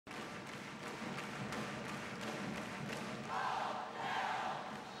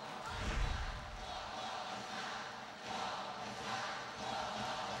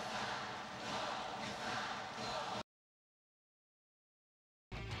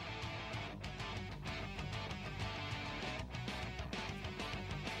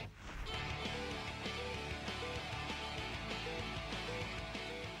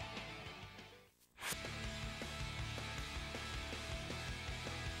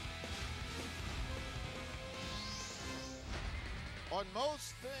On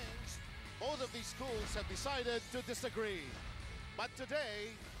most things, both of these schools have decided to disagree. But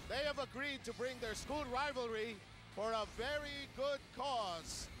today, they have agreed to bring their school rivalry for a very good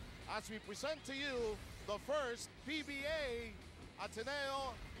cause. As we present to you the first PBA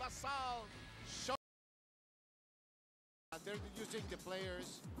Ateneo La Salle show. They're using the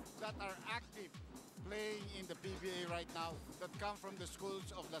players that are active playing in the PBA right now that come from the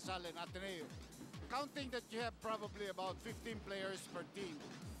schools of La Salle and Ateneo. Counting that you have probably about 15 players per team.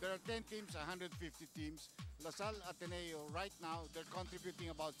 There are 10 teams, 150 teams. La Salle Ateneo right now, they're contributing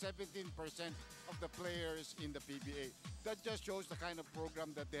about 17% of the players in the PBA. That just shows the kind of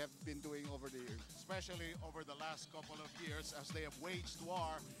program that they have been doing over the years. Especially over the last couple of years as they have waged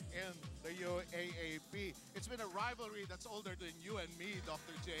war in the UAAP. It's been a rivalry that's older than you and me,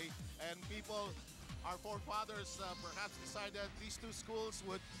 Dr. J, and people, our forefathers perhaps decided these two schools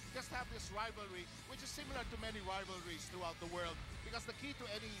would just have this rivalry, which is similar to many rivalries throughout the world. Because the key to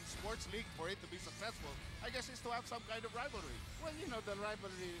any sports league for it to be successful, I guess, is to have some kind of rivalry. Well, you know, the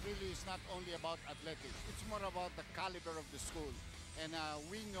rivalry really is not only about athletics. It's more about the caliber of the school. And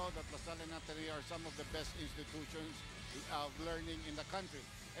we know that La Salle and Ateneo are some of the best institutions of learning in the country.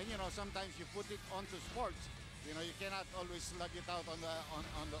 And, you know, sometimes you put it onto sports. You know, you cannot always slug it out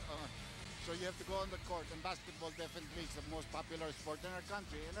so you have to go on the court, and basketball definitely is the most popular sport in our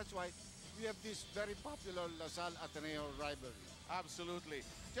country, and that's why we have this very popular La Salle Ateneo rivalry. Absolutely.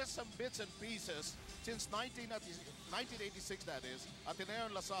 Just some bits and pieces. Since 1986, that is, Ateneo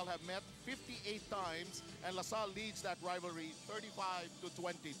and La Salle have met 58 times, and La Salle leads that rivalry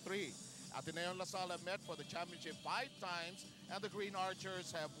 35-23. Ateneo and La Salle have met for the championship 5 times, and the Green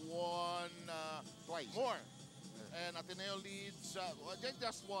Archers have won Twice. More. And Ateneo leads, they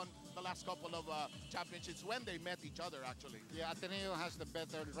just won the last couple of championships when they met each other, actually. Yeah, Ateneo has the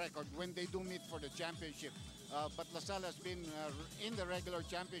better record when they do meet for the championship. But La Salle has been in the regular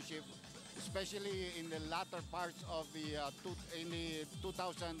championship, especially in the latter parts of the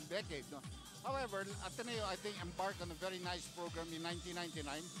 2000 decade. No? However, Ateneo, I think, embarked on a very nice program in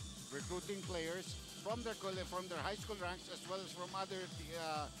 1999, recruiting players from their high school ranks as well as from other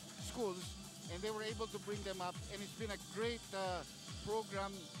schools. And they were able to bring them up, and it's been a great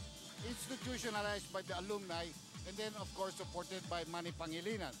program, institutionalized by the alumni, and then, of course, supported by Manny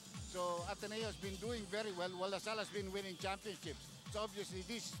Pangilinan. So Ateneo has been doing very well, while La Salle has been winning championships. So obviously,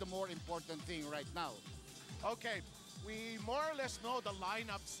 this is the more important thing right now. Okay, we more or less know the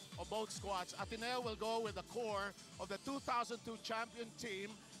lineups of both squads. Ateneo will go with the core of the 2002 champion team.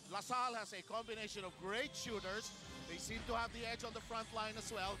 La Salle has a combination of great shooters. They seem to have the edge on the front line as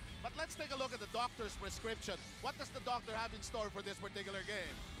well. But let's take a look at the doctor's prescription. What does the doctor have in store for this particular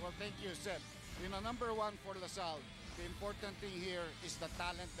game? Well, thank you, Seb. You know, number one for La Salle, the important thing here is the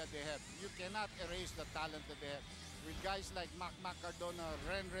talent that they have. You cannot erase the talent that they have. With guys like Mac Cardona,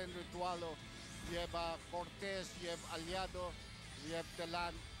 Ren Ritualo, you have Cortez, you have Aliado, you have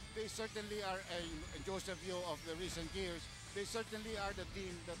Telan. They certainly are, Joseph Yo of the recent years, they certainly are the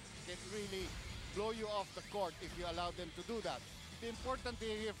team that can really blow you off the court if you allow them to do that. The important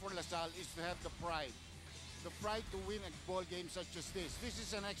thing here for La Salle is to have the pride to win a ball game such as this. This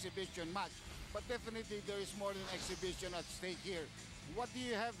is an exhibition match, but definitely there is more than exhibition at stake here. What do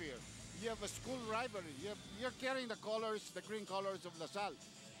you have here? You have a school rivalry. You're carrying the colors, the green colors of La Salle.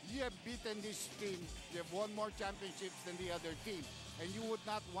 You have beaten this team. You have won more championships than the other team, and you would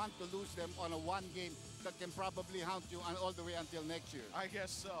not want to lose them on a one game that can probably haunt you all the way until next year. I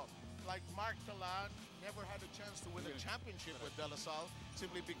guess so. Like Mark Talan never had a chance to win a championship with De La Salle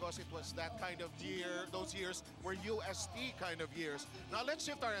simply because it was that kind of year, those years were UST kind of years. Now let's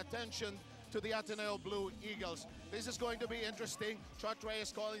shift our attention to the Ateneo Blue Eagles. This is going to be interesting. Chot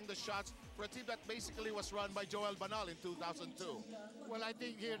Reyes calling the shots for a team that basically was run by Joel Banal in 2002. Well, I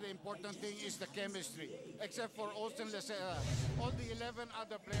think here the important thing is the chemistry. Except for Austin Lecera, all the 11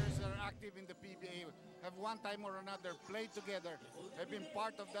 other players that are active in the PBA have one time or another played together, have been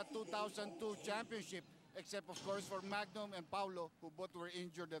part of that 2002 championship, except of course for Magnum and Paulo, who both were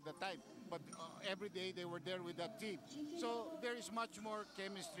injured at the time. But every day they were there with that team. So there is much more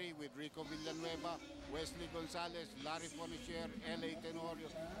chemistry with Rico Villanueva, Wesley Gonzalez, Larry Fonichier, L.A. Tenorio.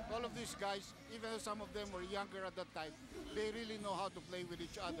 All of these guys, even though some of them were younger at that time, they really know how to play with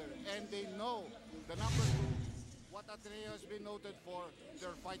each other. And they know the number 2, what Ateneo has been noted for,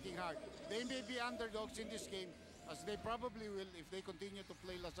 they're fighting hard. They may be underdogs in this game, as they probably will if they continue to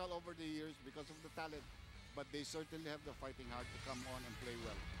play La Salle over the years because of the talent. But they certainly have the fighting heart to come on and play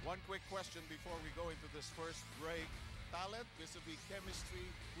well. One quick question before we go into this first break. talent vis-a-vis chemistry,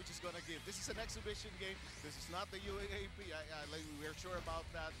 which is going to give. This is an exhibition game. This is not the UAAP. We're sure about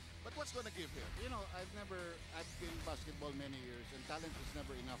that. But what's going to give here? You know, I've been basketball many years, and talent is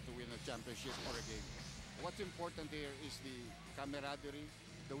never enough to win a championship or a game. What's important here is the camaraderie,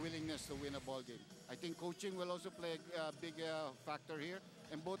 the willingness to win a ball game. I think coaching will also play a big factor here.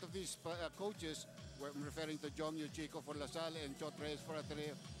 And both of these coaches, I'm referring to Jom Chico for La Salle and Chot Reyes for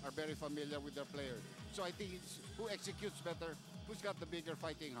Ateneo, are very familiar with their players. So I think it's who executes better, who's got the bigger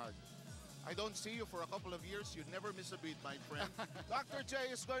fighting heart. I don't see you for a couple of years. You never miss a beat, my friend. Dr. J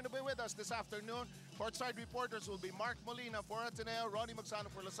is going to be with us this afternoon. Courtside reporters will be Mark Molina for Ateneo, Ronnie Magsano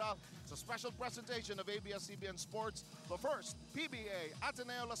for La Salle. It's a special presentation of ABS-CBN Sports. But first, PBA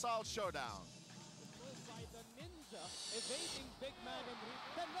Ateneo La Salle Showdown. By the Ninja, evading big man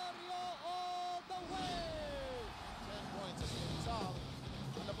Enrique Tenorio all the way! 10 points as Gonzal.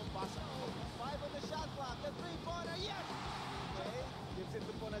 Ano pong basa? 5 on the shot clock, the three-pointer, yes! Okay, gives it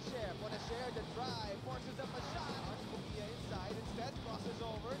to Ponacher. Ponacher, the drive, forces up a shot. Watch Pupia inside, instead crosses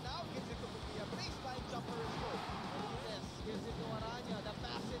over. Now gives it to Pupia. Baseline jumper is good. Martinez gives it to Aranya. The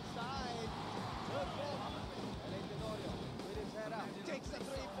pass inside. Good ball. And Tenorio with his head up. Takes the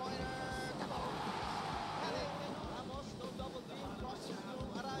three-pointer. Come on. Ramos, no double team. Crosses to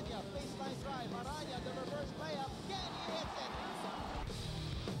Aranya. Baseline drive. Aranya, the reverse layup. Again, he hits it.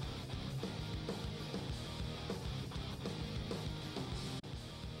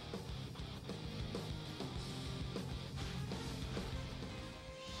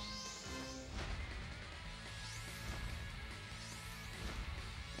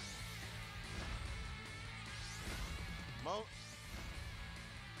 Mo.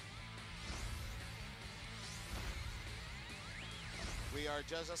 We are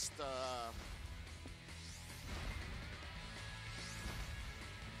just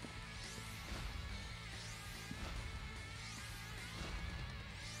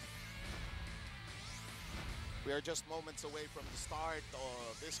we are just moments away from the start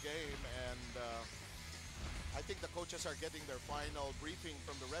of this game, and I think the coaches are getting their final briefing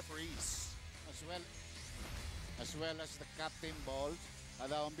from the referees. As well as the captain balls.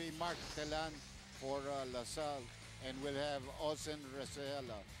 Allow me Mark Telan for La Salle, and we'll have Olsen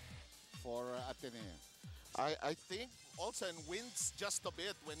Resela for Ateneo. I think Olsen wins just a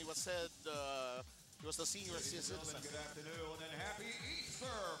bit when he was said he was the senior assistant. Good afternoon and happy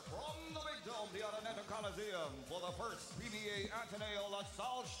Easter from the Big Dome, the Araneta Coliseum, for the first PBA Ateneo La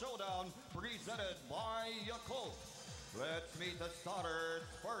Salle Showdown presented by Yakult. Let's meet the starters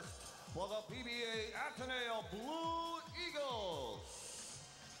first for the PBA Ateneo Blue Eagles.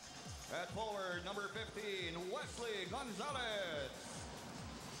 At forward, number 15, Wesley Gonzalez.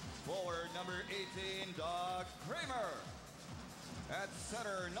 Forward, number 18, Doug Kramer. At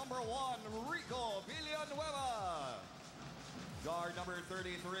center, number 1, Rico Villanueva. Guard number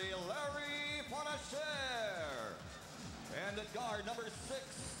 33, Larry Ponacher. And at guard number 6,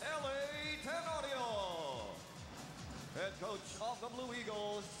 L.A. Tenorio. Head coach of the Blue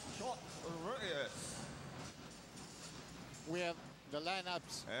Eagles, Chot Reyes. We have the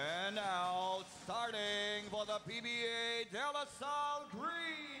lineups. And now, starting for the PBA De La Salle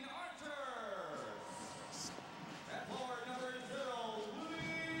Green Archers. At forward, number 0,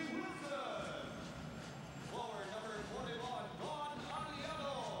 Louis Wilson. Forward, number 41, Don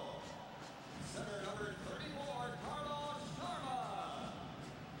Aliano. Center, number 34, Carlos Sharma.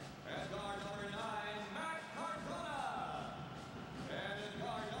 And guard number 9, Matt Cardona. And in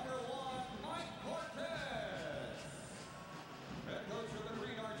guard number 1, Mike Cortez. Head coach of the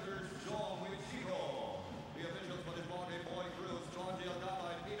Green Archers, John Wichigo. The officials for this ball game, Boy Cruz, John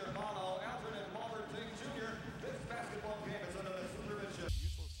Gialdama, and Peter Malo, alternate Robert Ting Jr. This basketball game is under the supervision.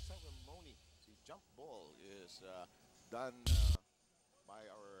 Usual ceremony. The jump ball is done by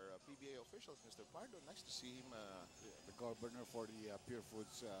our PBA officials, Mr. Pardo. Nice to see him. The governor for the Pure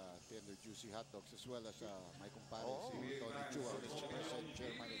Foods Tender Juicy Hot Dogs, as well as my compadre, si Tony Chua, the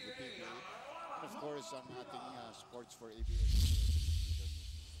chairman of the PBA. And of course, ang ating sports for ABS.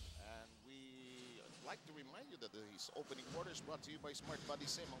 And we like to remind you that his opening quarters brought to you by Smart Buddy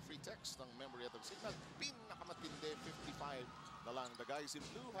SIM. Ang free text ng memory at ang signal. Pinakamatindi, 55 na lang. The guys in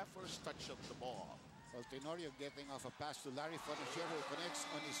blue have first touch of the ball. Well, Tenorio getting off a pass to Larry Ponacher, who connects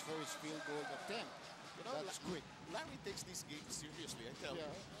on his first field goal attempt. You know, That's quick. Larry takes these games seriously, I tell you.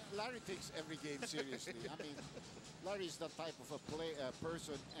 Larry takes every game seriously. I mean, Larry is the type of a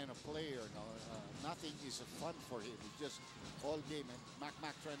person and a player. No? Nothing is fun for him. It's just all game. And Mac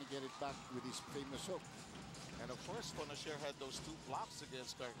trying to get it back with his famous hook. And of course, Ponacher had those 2 blocks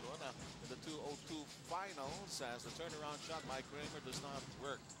against Cardona in the 202 finals as the turnaround shot by Kramer does not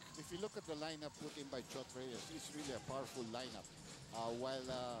work. if you look at the lineup put in by Chot Reyes, it's really a powerful lineup.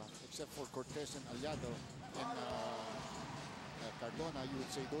 Except for Cortez and Aliado and Cardona, you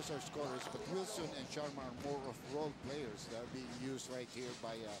would say those are scorers, but Wilson and Sharma are more of role players that are being used right here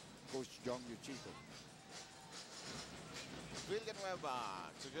by Coach Jong Yuchiko.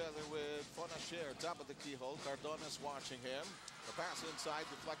 Villanueva together with Fonasher, top of the keyhole. Cardona's watching him. The pass inside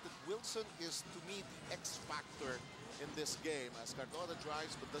deflected. Wilson is, to me, the X factor in this game as Cardona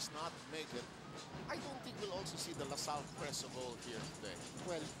drives but does not make it. I don't think we'll also see the La Salle press of all here today.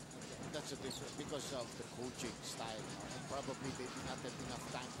 Well, that's a different because of the coaching style, and probably they did not have enough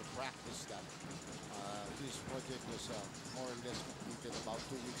time to practice that. This project was more or less completed about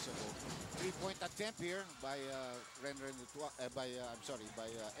 2 weeks ago. 3-point attempt here by LA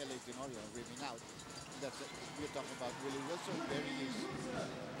Tenorio, rimming out. We're talking about Willie Wilson. There he is,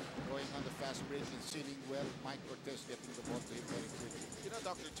 going on the fast break and sealing well. Mike Cortez getting the ball to him very quickly. You know,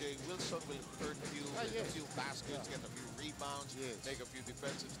 Dr. J, Wilson will hurt you with a few baskets, get a few rebounds, make a few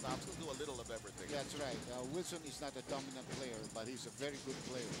defensive stops. He'll do a little of everything. That's right. Wilson is not a dominant player, but he's a very good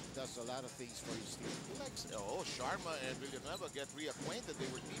player. He does a lot of things for his team. Sharma and Villanueva get reacquainted. They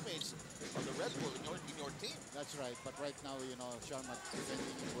were teammates on the Red Bull in your team. That's right. But right now, you know, Sharma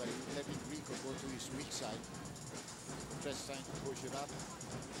defending him well, letting Rico go to his weak side. Just trying to push it up.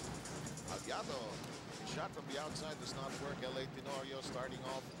 Aliado, his shot from the outside does not work. LA Tenorio starting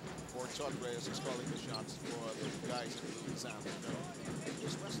off for Chot Reyes is calling the shots for the guys in blue and salmon.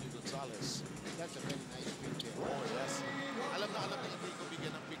 Here's Wesley Gonzalez. That's a very nice pick there. Oh, yes. Alam na hindi ko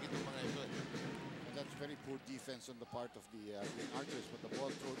bigyan ng pick itong mga ito. And that's very poor defense on the part of the Archers, but the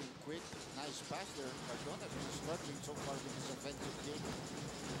ball thrown in quick. Nice pass there. Cardona has been struggling so far with his offensive game.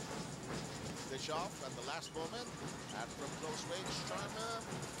 Dish off at the last moment. And from close range, Sharma,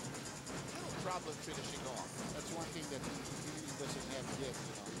 no problem finishing off. That's one thing that he really doesn't have yet,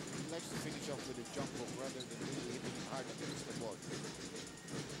 you know. He likes to finish off with a jump hook rather than really hitting hard against the ball.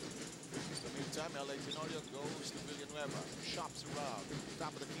 In the meantime, LA Tenorio goes to Villanueva, shops around,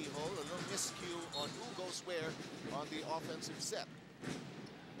 top of the keyhole, a little miscue on who goes where on the offensive set.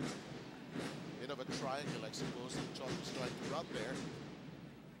 Bit of a triangle, I suppose, that Chot was trying to run there.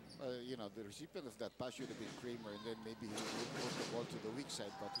 You know, the recipient of that pass should have been Kramer, and then maybe he would put the ball to the weak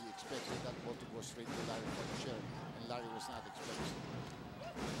side, but he expected that ball to go straight to Larry Fonasher, and Larry was not expecting.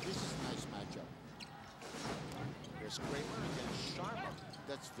 This is a nice matchup. There's Kramer against Sharma.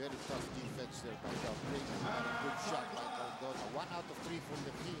 That's very tough defense there by Kramer. And a good shot by Cardona. 1 out of 3 from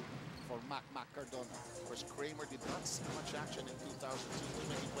the field for Mac Cardona. Of course, Kramer did not see much action in 2002. Too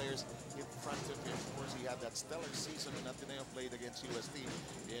many players in front of him. Of course, he had that stellar season when Ateneo played against USD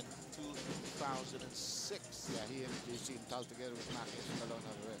in 2006. Yeah, he and JC Intal together with Mac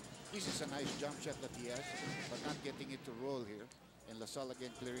Escalona. This is a nice jump shot that he has, but not getting it to roll here. And La Salle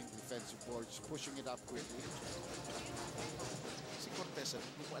again clearing defensive boards, pushing it up quickly. Si Cortez,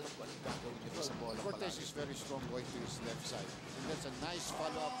 hindi ko alam kung anong gagawin niya sa bola. Cortez is very strong going to his left side. And that's a nice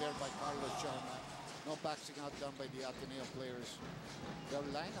follow-up there by Carlos Sharma. No boxing out done by the Ateneo players. Their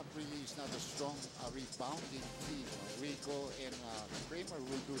lineup really is not a strong rebounding team. Rico and Kramer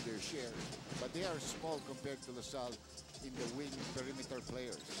will do their share, but they are small compared to La Salle in the wing perimeter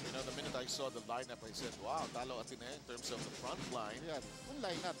players. You know, the minute I saw the lineup, I said, wow, talo Ateneo in terms of the front line. Yeah, kung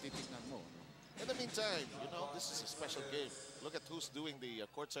lineup, titignan mo. In the meantime, you know, this is a special game. Look at who's doing the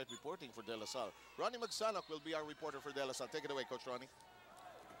courtside reporting for De La Salle. Ronnie Magsanok will be our reporter for De La Salle. Take it away, Coach Ronnie.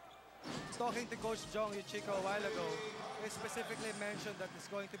 Talking to Coach Jong Yuchiko a while ago, he specifically mentioned that it's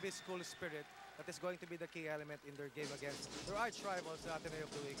going to be school spirit that is going to be the key element in their game against their arch rivals, the Ateneo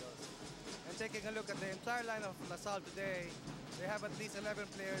Blue Eagles. And taking a look at the entire line of La Salle today, they have at least 11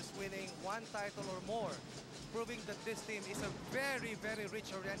 players winning 1 title or more, proving that this team is a very, very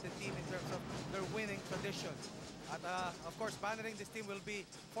rich-oriented team in terms of their winning tradition. And of course, bannering this team will be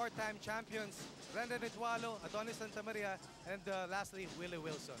 4-time champions Ren Ritualo, Adonis Santamaria, and lastly, Willie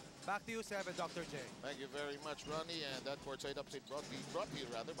Wilson. Back to you, Seb and Dr. J. Thank you very much, Ronnie. And that courtside update brought to you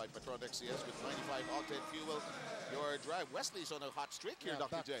by Patron XCS with 95 octane fuel. Your drive. Wesley's on a hot streak here,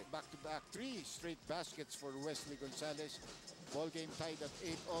 Dr. J. Back-to-back 3 straight baskets for Wesley Gonzalez. Ball game tied at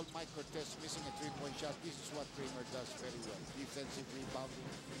 8 all. Mike Cortez missing a 3-point shot. This is what Kramer does very well. Defensive rebounding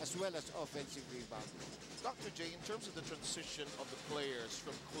as well as offensive rebounding. Dr. J, in terms of the transition of the players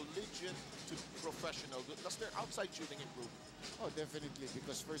from collegiate to professional, does their outside shooting improve? Oh, definitely,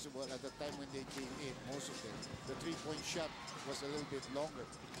 because first of all, at the time when they came in, most of them, the 3-point shot was a little bit longer.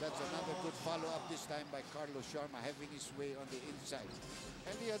 That's another good follow-up this time by Carlos Sharma, having his way on the inside.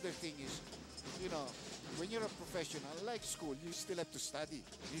 And the other thing is, you know, when you're a professional, like school, you still have to study.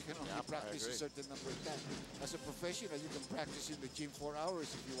 You can only practice a certain number of times. As a professional, you can practice in the gym 4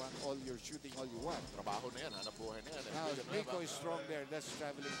 hours if you want all your shooting all you want. Trabaho na yan, hanap buhay na yan. Now, Rico is strong there. That's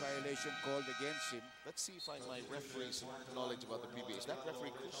traveling violation called against him. Let's see if I my referee's knowledge about the PBA. Is that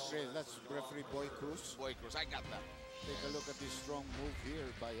referee Cruz? That's referee Boy Cruz. Boy Cruz, I got that. Take a look at this strong move here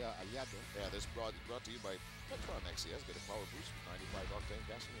by Aliado. Yeah, this brought to you by Petron XCS. Get a power boost with 95 octane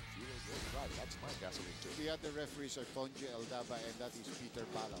gasoline fuel. Great drive. That's my gasoline too. The other referees are Tonje Aldaba and that is Peter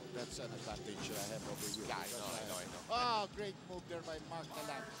Palau. That's an advantage that I have over you. Yeah, I know. Oh, great move there by Mark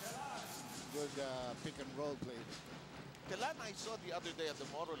Talan. Good pick and roll play. Talan, I saw the other day at the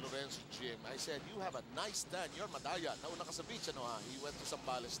Moro Lorenzo gym. I said, you have a nice stand. You're Madaya. Nauna ka sa beach, ano ha? He went to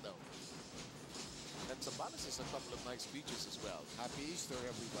Zambales now. And Zambales is a couple of nice beaches as well. Happy Easter,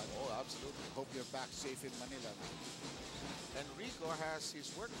 everybody. Oh, absolutely. Hope you're back safe in Manila. And Rico has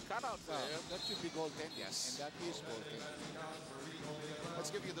his work cut out for him. That should be goaltending. Yes. And that is goaltending. Let's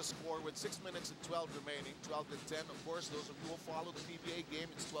give you the score with 6 minutes and 12 remaining. 12 and 10. Of course, those of you who follow the PBA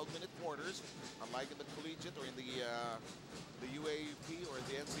game, it's 12-minute quarters. Unlike in the collegiate or in the UAP or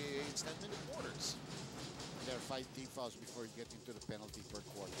the NCAA, it's 10-minute quarters. There are 5 team fouls before you get into the penalty per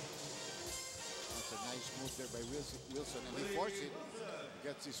quarter. That's a nice move there by Wilson, and he forced it.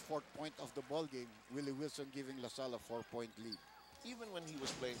 Gets his 4th point of the ball game. Willie Wilson giving La Salle a 4-point lead. Even when he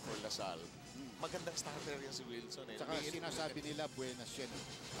was playing for La Salle, magandang starter yan si Wilson. Saka sinasabi nila buenas siya.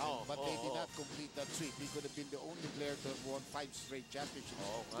 But they did not complete that sweep. He could have been the only player to have won 5 straight championships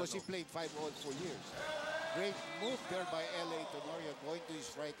because he played 5 all for years. Great move there by L.A. Tenorio going to his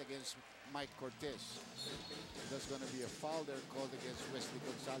right against Mike Cortez. There's going to be a foul there called against Wesley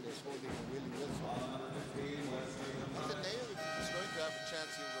Gonzalez holding Willie Wilson. Ateneo, if he's going to have a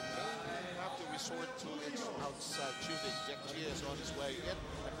chance, he will may have to resort to its outside shooting. Jack Chia is on his way in,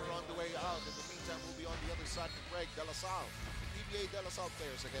 and we're on the way out. In the meantime, we'll be on the other side with Greg De La Salle. PBA De La Salle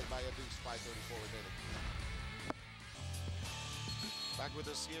players ahead by at least 5:34 remaining. Back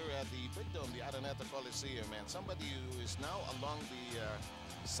with us here at the Big Dome, the Araneta Coliseum, and somebody who is now along the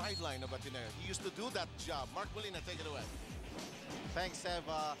sideline of Ateneo. He used to do that job. Mark Molina, take it away. Thanks, Sev.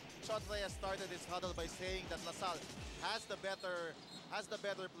 Shot has started his huddle by saying that La Salle has the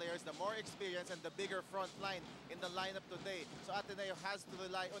better players, the more experience, and the bigger front line in the lineup today. So Ateneo has to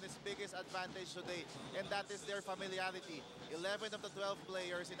rely on its biggest advantage today, and that is their familiarity. 11 of the 12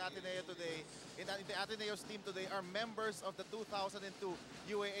 players in Ateneo today, in the Ateneo's team today, are members of the 2002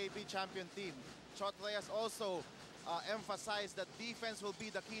 UAAP champion team. Shot has also emphasized that defense will be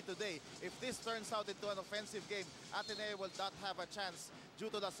the key today. If this turns out into an offensive game, Ateneo will not have a chance due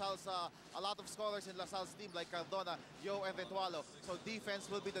to La Salle's, a lot of scholars in La Salle's team like Cardona, Yo, and Retualo. So defense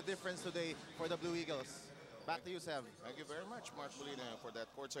will be the difference today for the Blue Eagles. Back to you, Sam. Thank you very much, Mark Molina, for that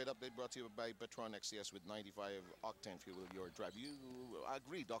courtside update brought to you by Petron XCS with 95 octane fuel your drive. You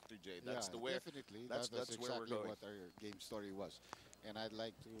agree, Dr. J? That's the way. Definitely. That's exactly where we're going. what our game story was. And I'd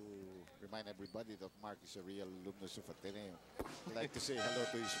like to remind everybody that Mark is a real alumnus of Ateneo. I'd like to say hello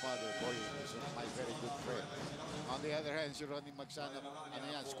to his father, Boy, who's my very good friend. On the other hand, si Ronnie Magsana, ano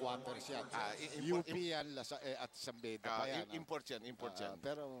yan, squatters yan. UP yan, at Sambeda pa yan. Import yan.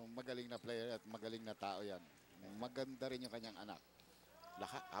 Pero magaling na player at magaling na tao yan. Maganda rin yung kanyang anak.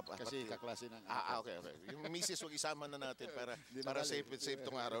 Kasi kaklase ng anak. Okay. Yung misis, huwag isama na natin para safe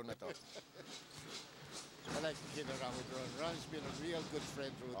tong araw na to. I like to get around with Ron. Ron's been a real good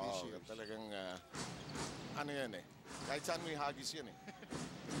friend through this year. Talagang, ano yan eh. Kahit saan mo ihagis yan eh.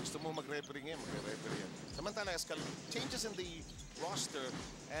 Gusto mo mag-referee yan, mag-referee yan. Samantala, changes in the roster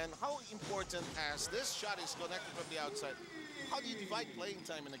and how important as this shot is connected from the outside. How do you divide playing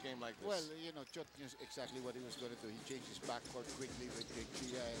time in a game like this? Well, you know, Chot knew exactly what he was going to do. He changed his backcourt quickly with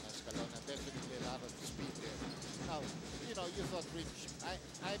Chia and Escalona. Definitely a lot of speed there. Now, you know, you thought Rich,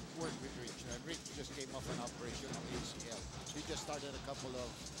 I've worked with Rich, and Rich just came off an operation on ACL. He just started a couple of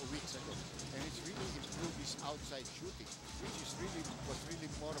weeks ago, and it's really improved his outside shooting, which is was really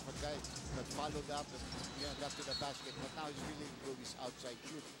more of a guy that followed up and got to the basket, but now he's really improved his outside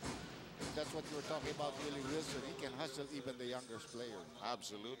shooting. That's what you were talking about, Willie Wilson. He can hustle even the youngest player.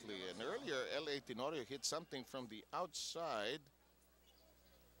 Absolutely. And earlier, L.A. Tenorio hit something from the outside.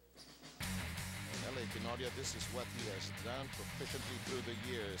 L.A. Tenorio, this is what he has done proficiently through the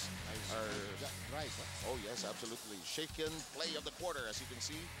years. Right. Oh, yes, absolutely. Shaken play of the quarter, as you can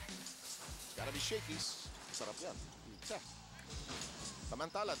see. It's got to be shakies. Sarap yan.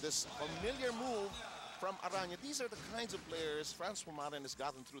 Samantala, this familiar move from Aranya. These are the kinds of players Francois Marin has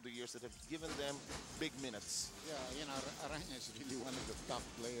gotten through the years that have given them big minutes. Yeah, you know, Aranya is really one of the top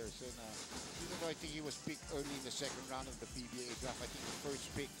players. And even though I think he was picked early in the 2nd round of the PBA draft, I think the first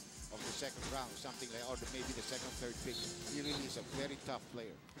pick of the second round, something like, or maybe the second, third pick. He really is a very tough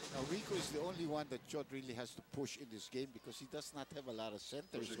player. Now, Rico is the only one that Chot really has to push in this game because he does not have a lot of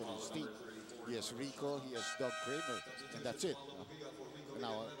centers on his team. He has Rico, he has Doug Kramer, and that's it.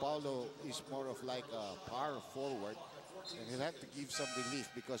 Now, Paulo is more of like a power forward, and he'll have to give some relief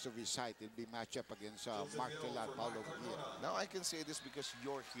because of his height. It'll be matched up against Mark Tela and Paulo Guia. Now I can say this because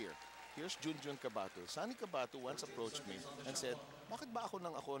you're here. Here's Junjun Cabato. Sani Cabato once approached me and said, bakit ba ako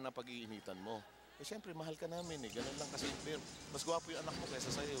na pag-iinitan mo? Eh, siyempre, mahal ka namin eh. Ganun lang kasi. Mas gwapo yung anak mo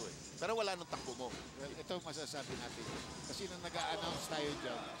kaysa sa'yo eh. Pero wala nung takbo mo. Well, ito masasabi natin. Kasi nung nag-a-announce tayo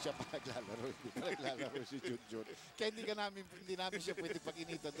dyan, siya pa naglalaro. Hindi pa naglalaro si Junjun. Kaya hindi namin siya pwede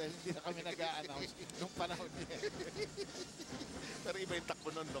pag-initan dahil hindi na kami nag-a-announce nung panahon niya. Pero iba yung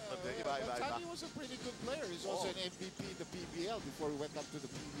takbo nun, Dr. Iba. Sani was a pretty good player. He's also an MVP in the PBL before he went up to the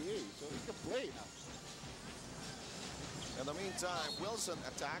PBA. So he can play now. In the meantime, Wilson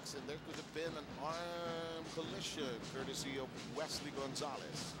attacks, and there could have been an arm collision courtesy of Wesley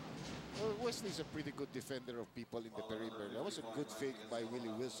Gonzalez. Well, Wesley's a pretty good defender of people in the perimeter. That was a good fake by Willie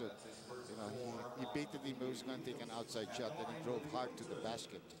Wilson. You know, he baited him. He was going to take an outside shot, and he drove hard to the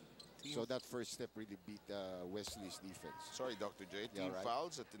basket. So that first step really beat Wesley's defense. Sorry, Dr. J. Team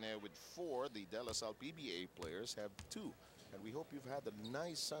fouls at Ateneo with 4. The De La Salle PBA players have 2. And we hope you've had a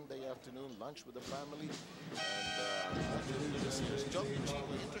nice Sunday afternoon lunch with the family. And this year's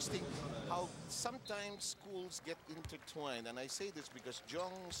interesting how sometimes schools get intertwined. And I say this because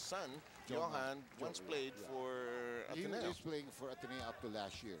Jong's son, Johan, once played for Ateneo. He was playing for Ateneo up to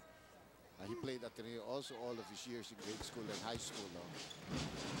last year. He played Ateneo also all of his years in grade school and high school.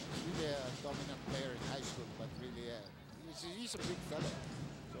 He's really a dominant player in high school, but really he's a big fella.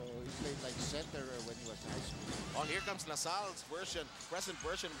 So he played like center when he was in high school. Oh, here comes La Salle's present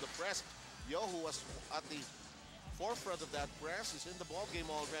version of the press. Yo, who was at the forefront of that press, is in the ball game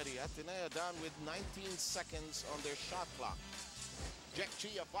already. Ateneo down with 19 seconds on their shot clock. Jack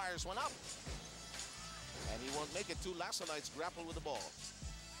Chia fires one up. And he won't make it. 2 Lasolites grapple with the ball.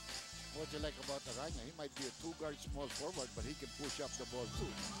 What you like about Aranya, he might be a 2-guard small forward, but he can push up the ball too.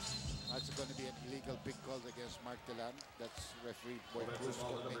 That's going to be an illegal pick call against Mark Telan. That's referee Boy Cruz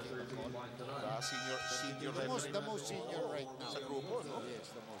making the call. Senior the most senior right now. Sa grupo, no?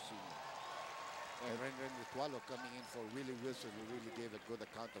 Yes, the most senior. And Ren Ritualo coming in for Willie Wilson, who really gave a good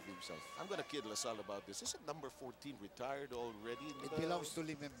account of himself. I'm going to kid La Salle about this. Isn't number 14 retired already? It belongs to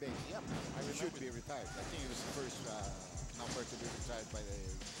Lim Mbeng. Yep. He should be retired. I think he was the first number to be retired by the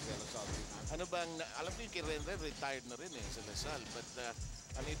De La Salle. Ano bang, alam ko yung kay Ren retired na rin eh sa La Salle. But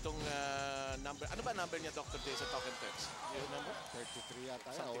ano itong number, ano ba number niya, Dr. J, sa talk and text? You remember? 33 yata.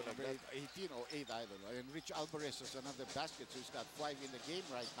 Or number 18 or 8, I don't know. And Rich Alvarez has another basket, so he's got 5 in the game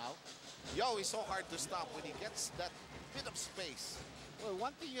right now. Yo, he's so hard to stop when he gets that bit of space. Well,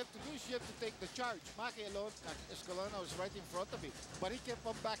 one thing you have to do is you have to take the charge. Maki alone, Escalona was right in front of him. But he kept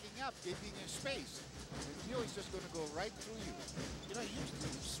on backing up, giving him space. And Yo is just going to go right through you. You know, you used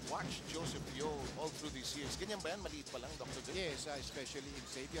to watch Joseph Yo all through these years. Ganyan ba yan? Maliit pa lang, Dr. J? Yes, especially in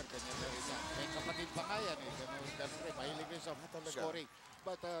Xavier. Ganyan na rin yan. May kapatid pa nga yan. Ganun rin. Mahilig rin sa scoring.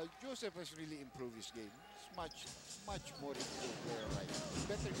 But Joseph has really improved his game. He's much more improved player right now.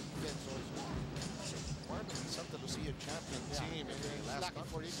 Better defense also. Part of the Santa Lucia champion team in the last lucky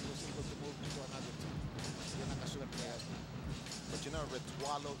for him, he was able to move to another team. Yan ang kaswerte. But you know,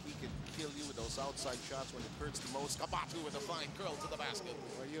 Ritualo, he can kill you with those outside shots when it hurts the most. Kabatu with a fine curl to the basket.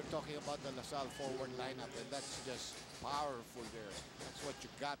 Well, you're talking about the La Salle forward lineup, and that's just powerful there. That's what you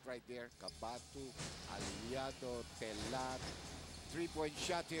got right there. Kabatu, Aliado, Telat. 3-point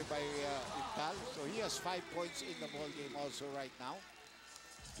shot here by Intal. So he has 5 points in the ball game also right now.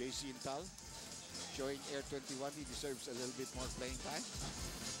 JC Intal showing Air 21. He deserves a little bit more playing time.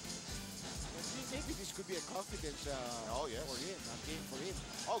 Maybe this could be a confidence for him, a game for him.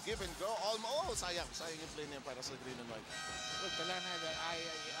 Oh, give and go. Almost. Sayang yung play niya para sa green and white. Well, Talan had an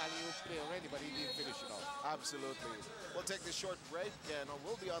alley-oop play already, but he didn't finish it off. Absolutely. We'll take this short break, and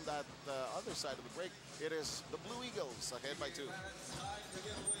we'll be on that other side of the break. It is the Blue Eagles ahead by 2.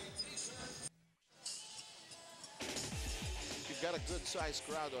 You've got a good-sized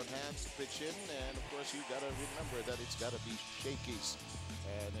crowd on hand to pitch in, and of course, you got to remember that it's got to be Shakey's.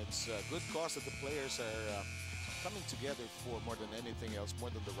 And it's a good cause that the players are coming together for more than anything else, more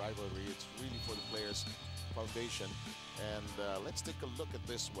than the rivalry. It's really for the players' foundation. And let's take a look at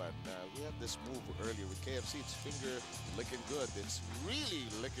this one. We had this move earlier with KFC. It's finger licking good. It's really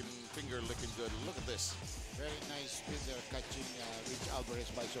finger licking good. Look at this. Very nice spin there, catching Rich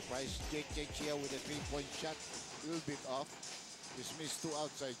Alvarez by surprise. Jake Chia with a 3-point shot, a little bit off. He's missed 2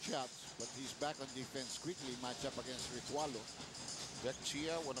 outside shots, but he's back on defense quickly. Match up against Ritualo. Beck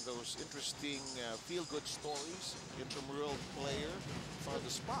Chia, one of those interesting feel-good stories, intramural player, found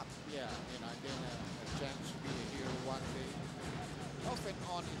the spot. Yeah, and then a chance to be here one day, off and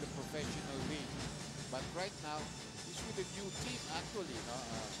on in the professional league. But right now, he's with a new team actually.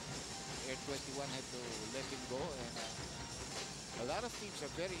 Air 21 had to let him go, and a lot of teams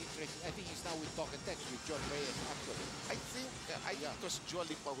are very interested. I think he's now with Talk and Text with John Reyes actually. I think it was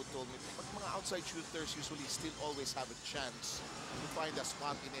Jolly Pa who told me, but mga outside shooters usually still always have a chance to find a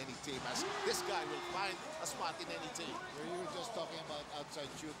spot in any team, as this guy will find a spot in any team. Where you were just talking about outside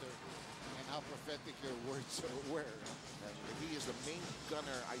shooter and how prophetic your words were. And he is the main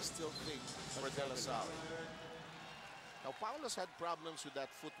gunner, I still think, for De La Salle. Now, Paulo's had problems with that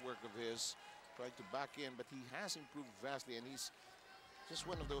footwork of his, trying to back in, but he has improved vastly, and he's just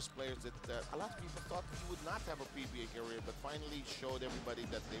one of those players that a lot of people thought he would not have a PBA career, but finally showed everybody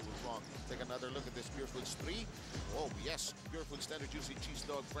that they were wrong. Take another look at this Pure Foods 3. Oh, yes, Pure Foods Tender Juicy Cheese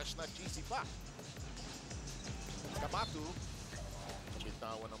Dog, fresh nut, cheesy pa. Kabatu,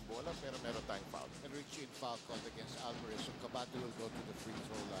 bitawan ng bola, pero meron tayong foul. And Richie in foul called against Alvarez, so Cabato will go to the free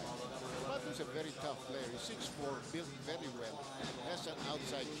throw line. Cabato's a very tough player. He's 6'4", built very well, has an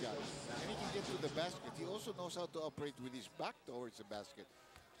outside shot, and he can get to the basket. He also knows how to operate with his back towards the basket.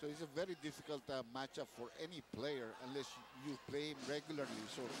 So it's a very difficult matchup for any player unless you play him regularly,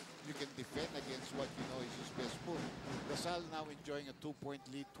 so you can defend against what you know is his best move. La Salle now enjoying a 2-point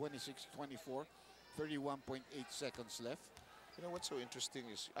lead, 26-24, 31.8 seconds left. You know what's so interesting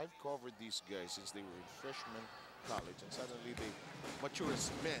is I've covered these guys since they were in freshman college, and suddenly they mature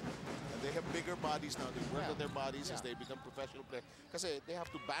as men, and they have bigger bodies now. They work on their bodies as they become professional players, because they have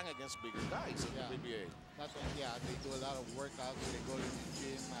to bang against bigger guys in the PBA. That's what, they do a lot of workouts. They go to the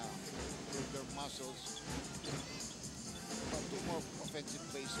gym, improve their muscles. About two more offensive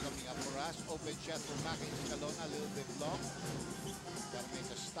plays coming up for us. Open shot for Maki Escalona, a little bit long. Got to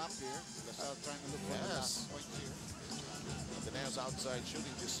make a stop here. La Salle trying to look for the last point here. Ateneo's outside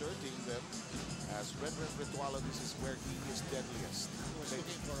shooting, deserting them. As Ren Ritualo, this is where he is deadliest. He was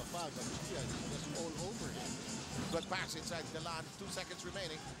looking for a foul, but Chia is just all over him. Good pass inside the line, 2 seconds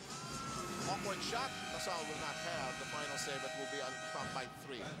remaining. Awkward shot. La Salle will not have the final say, but will be on top by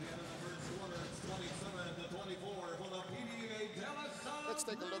 3. Let's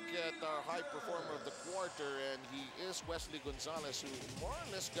take a look at our high performer of the quarter, and he is Wesley Gonzalez, who more or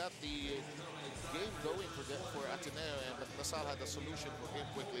less got the game going for Ateneo, but La Salle had a solution for him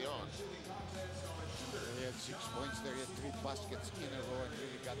quickly on. He had 6 points there. He had 3 baskets in a row and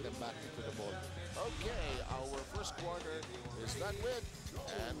really got them back into the ball. Okay, our first quarter is done with,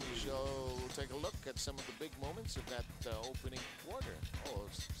 and we shall take a look at some of the big moments of that opening quarter. Oh,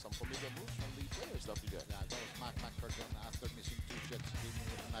 some familiar moves from the players, Dr. J. Yeah, that was Mac Cardona after missing 2 shots, came in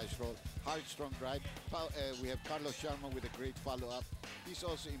with a nice roll. Hard, strong drive. We have Carlos Sharma with a great follow-up. He's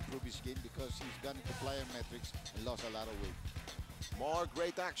also improved his game because he's gone into plyometrics and lost a lot of weight. More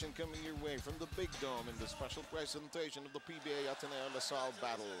great action coming your way from the Big Dome in the special presentation of the PBA Ateneo La Salle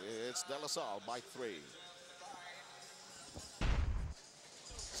battle. It's De La Salle by 3.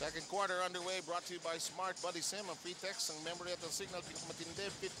 Second quarter underway, brought to you by Smart Buddy Sim, a free text ang memory at ang signal matindi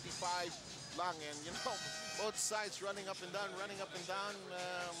 55 lang, and you know both sides running up and down,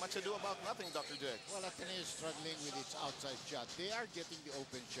 much ado about nothing, Dr. J. Well, Ateneo is struggling with its outside shot. They are getting the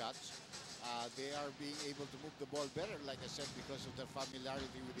open shots. They are being able to move the ball better, like I said, because of their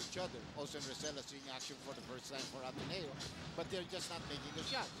familiarity with each other. Also, Rosella seeing action for the first time for Ateneo, but they're just not making the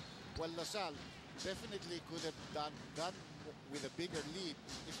shot. Well, La Salle definitely could have done with a bigger lead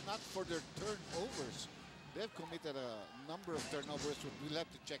if not for their turnovers. They've committed a number of turnovers. We'll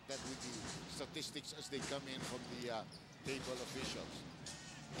have to check that with the statistics as they come in from the table officials.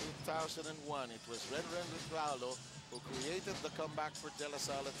 2001, it was Ren Ritualo who created the comeback for De La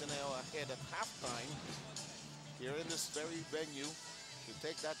Salle. Ateneo ahead at halftime here in this very venue to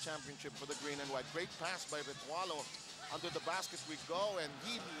take that championship for the green and white. Great pass by Ritualo. Under the basket we go, and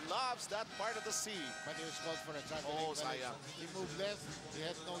he loves that part of the sea. But he was called for a traveling violation. He moved left, he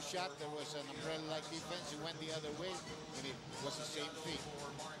had no shot. There was an umbrella-like defense. He went the other way, and it was the same thing.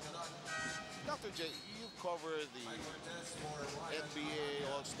 Dr. J, you cover the NBA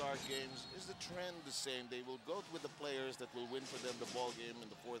All-Star games. Is the trend the same? They will go with the players that will win for them the ball game in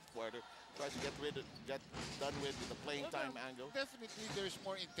the fourth quarter, try to get done with the playing time angle? Definitely there's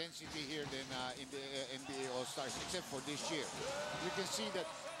more intensity here than in the NBA All-Stars, except for this year. You can see that,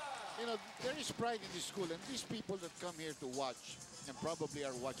 you know, there is pride in this school, and these people that come here to watch and probably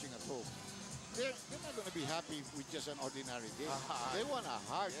are watching at home, they're not going to be happy with just an ordinary game. They want a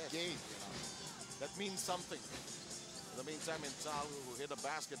hard game, you know. That means something. In the meantime, Intal, who hit a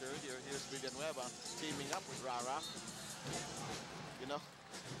basket earlier, here's Villanueva teaming up with Rara. You know,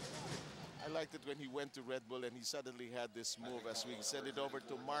 I liked it when he went to Red Bull and he suddenly had this move as we send it over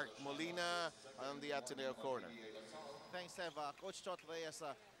to Mark Molina on the Ateneo corner. Thanks, Sev. Coach Chot Reyes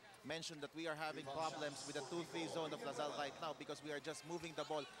mentioned that we are having problems with the 2-3 zone of La Salle right now because we are just moving the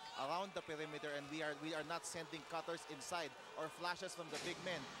ball around the perimeter and we are not sending cutters inside or flashes from the big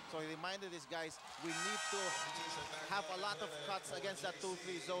men. So he reminded his guys we need to have a lot of cuts against that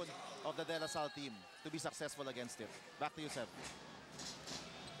 2-3 zone of the De La Salle team to be successful against it. Back to you, Sev.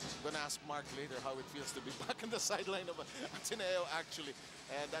 I'm going to ask Mark later how it feels to be back on the sideline of Ateneo, actually.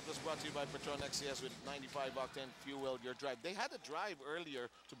 And that was brought to you by Petron XCS with 95 octane fuel, your drive. They had a drive earlier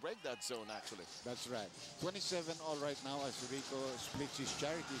to break that zone, actually. That's right. 27 all right now as Rico splits his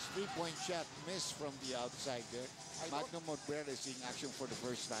charities. 3-point shot missed from the outside there. Magnum Morbrera is seeing action for the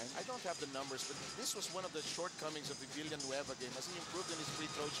first time. I don't have the numbers, but this was one of the shortcomings of the Villanueva game. Has he improved in his free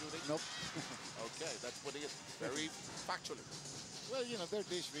throw shooting? Nope. Okay, that's putting it very factually. Well, you know, there are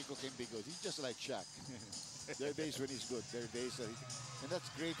days Rico can be good. He's just like Shaq. There are days when he's good. There are days that and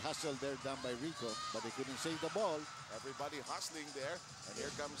that's great hustle there done by Rico, but they couldn't save the ball. Everybody hustling there, and here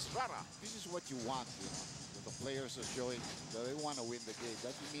comes Rara. This is what you want, you know. The players are showing that they want to win the game.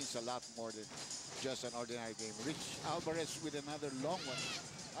 That means a lot more than just an ordinary game. Rich Alvarez with another long one.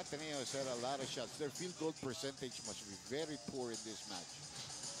 Ateneo has had a lot of shots. Their field goal percentage must be very poor in this match.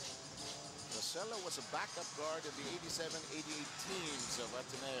 Marcelo was a backup guard in the 87-88 teams of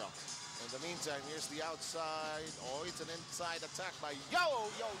Ateneo. In the meantime, here's the outside. Oh, it's an inside attack by Yo!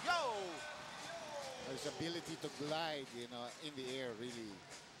 His ability to glide, you know, in the air, really.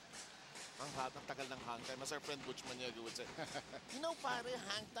 Ang tagal ng hang time. As our friend Butch Maniego would say, you know, pare,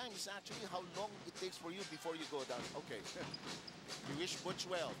 hang time is actually how long it takes for you before you go down. Okay. We wish Butch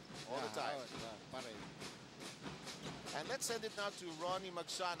well all the time. Pare. And let's send it now to Ronnie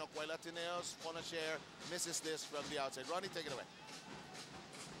Magsanok while Ateneo's Fonacher misses this from the outside. Ronnie, take it away.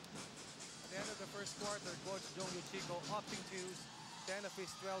 At the end of the first quarter, Coach Jong Yuchiko opting to use 10 of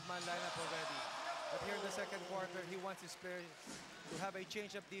his 12-man lineup already. But here in the second quarter, he wants his players to have a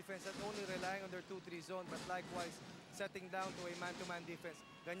change-up defense, not only relying on their 2-3 zone, but likewise setting down to a man-to-man defense.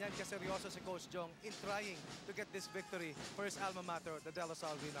 Ganyan kaseryoso si Coach Jong in trying to get this victory for his alma mater, the De La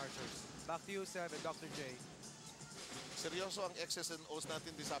Salle Green Archers. Back to you, Seb and Dr. J. Seryoso ang X's and O's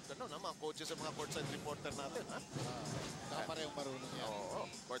natin this afternoon, ha? Mga coaches at mga courtside reporter natin, ha? Parehong marunong yan. Oh,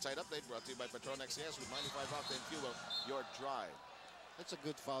 courtside update brought to you by Petron XCS with 95 octane fuel, your drive. That's a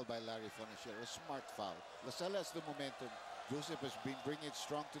good foul by Larry Fonacher, a smart foul. La Salle has the momentum. Joseph has been bringing it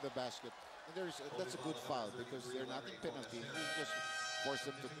strong to the basket. And that's a good foul because they're not in penalty. You just force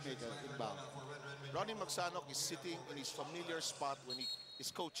them to make an inbound. Ronnie Magsanok is sitting in his familiar spot when he is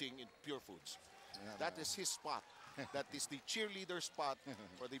coaching in Pure Foods. That is his spot. That is the cheerleader spot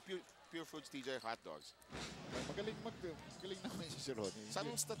for the Pure Foods TJ hot dogs. Magaling naman si Ronnie.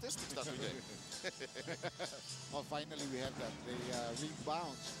 Some statistics, Dr. J. Well, finally we have that. They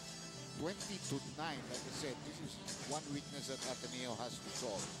rebounds 20-9. Like I said, this is one weakness that Ateneo has to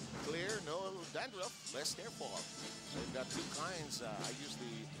solve. Clear, no dandruff, less hair fall. They've got two kinds. I use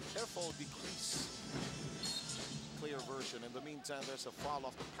the hair fall decrease clear version. In the meantime, there's a foul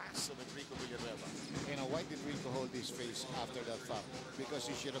off the pass of Enrico Villanueva. You know, why did Rico hold his face after that foul? Because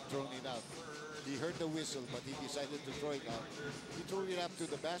he should have thrown it out. He heard the whistle, but he decided to throw it out. He threw it up to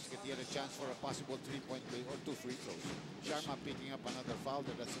the basket. He had a chance for a possible 3-point play or 2 free throws. Sharma picking up another foul.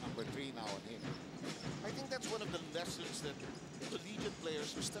 That's number 3 now on him. I think that's one of the lessons that collegiate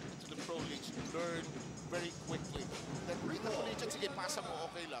players who step into the pro leagues learn very quickly. That rito collegiate, sige, pasa mo,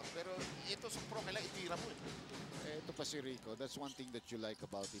 okay lang. Pero ito sa pro, kailangan itira mo. Ito pa si Rico, that's one thing that you like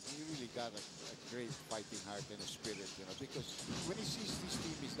about him. He really got a great fighting heart and a spirit, you know, because when he sees this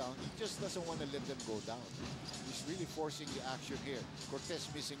team is down, he just doesn't want to let them go down. He's really forcing the action here.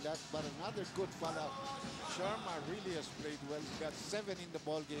 Cortez missing that, but another good follow. Sharma really has played well. He's got 7 in the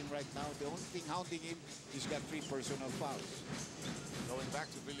ball game right now. The only thing hounding him, he's got 3 personal fouls. Going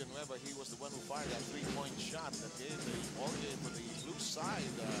back to Villanueva, he was the one who fired that 3-point shot that gave the ball game for the blue side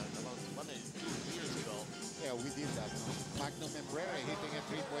about 1 or 2 years ago. Yeah, we did that. Magnum Morbrera hitting a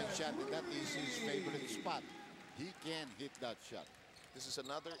 3-point shot, and that is his favorite spot. He can hit that shot. This is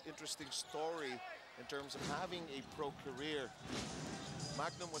another interesting story in terms of having a pro career.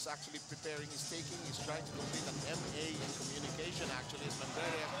 Magnum was actually preparing his taking. He's trying to complete an MA in communication, actually, as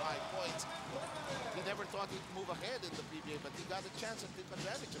Morbrera at 5 points. He never thought he'd move ahead in the PBA, but he got a chance and took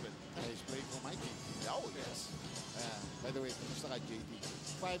advantage of it. He's playing for my team. Oh, yes. By the way, kamusta ka, JD?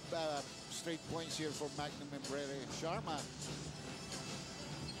 5 straight points here for Magnum Morbrera. Sharma.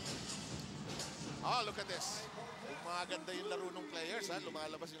 Oh, look at this. maganda yung laro ng players, ha?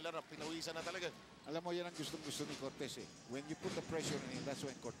 Lumalabas yung laro, pinawisan na talaga. Alam mo, yan ang gustong-gusto ni Cortez eh. When you put the pressure on him, that's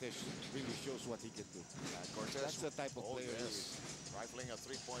when Cortez really shows what he can do. Cortez, that's the type of player he yes. is. Rifling a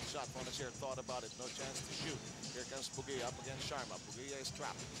three-point shot. Fonashare thought about it. No chance to shoot. Here comes Bugia up against Sharma. Bugia is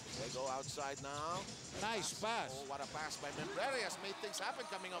trapped. They go outside now. Nice pass. Oh, what a pass by Membrere. Has made things happen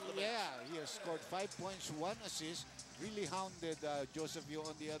coming off the bench. Yeah, he has scored 5 points, 1 assist. Really hounded Josephio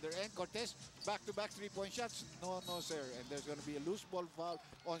on the other end. Cortez, back-to-back 3-point shots. No, sir. And there's going to be a loose ball foul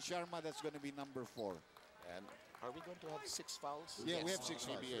on Sharma. That's going to be number 4. And are we going to have 6 fouls? Yeah, yes. we have 6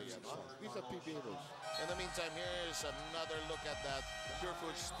 fouls. PBA. These are PBA rules. In the meantime, here's another look at that. Pure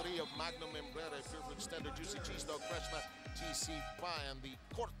Foods 3 of Magnum Membrere, Pure Foods Tender Juicy Cheese Dog Fresh Nut GC Pie, and the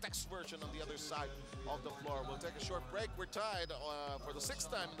Cortex version on the other side of the floor. We'll take a short break. We're tied for the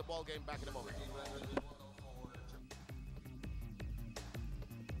 6th time in the ball game. Back in a moment.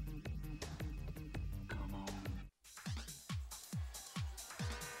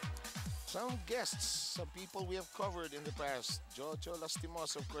 Some guests, some people we have covered in the past. Jojo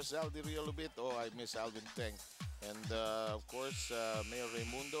Lastimos, of course, Aldi Riolubit. Oh, I miss Alvin Teng. And, of course, Mayor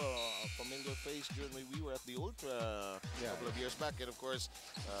Raimundo, a familiar face during when we were at the Ultra a couple of years back. And, of course,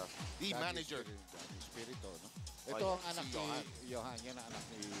 the manager. Espirito, no? Ito ang anak ni Johan. Yan ang anak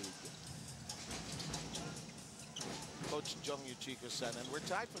ni Coach Jong Yuchiko's son. And we're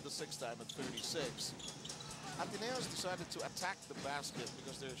tied for the 6th time at 36. Ateneo has decided to attack the basket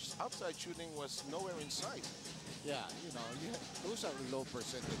because their outside shooting was nowhere in sight. Yeah, you know, those are low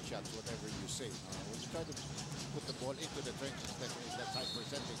percentage shots, whatever you say. When you try to put the ball into the trenches, that's high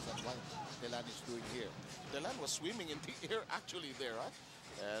percentage. That's what Delan is doing here. Delan was swimming in the air actually there, right?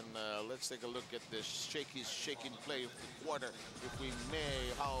 And let's take a look at this shaking play of the quarter. If we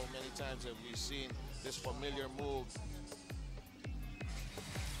may, how many times have we seen this familiar move?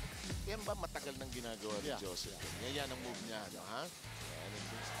 Yan ba matagal nang ginagawa ni Joseph? Yan ang move niya, ha? And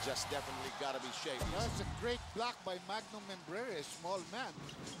it's just definitely gotta be shaky. That's a great block by Magnum Membrere, small man.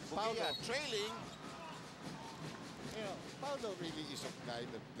 Paulo trailing. You know, Paulo really is a guy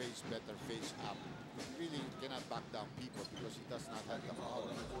that plays better face up. He really cannot back down people because he does not have the power.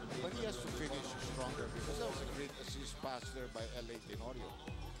 But he has to finish stronger because that was a great assist pass there by L.A. Tenorio.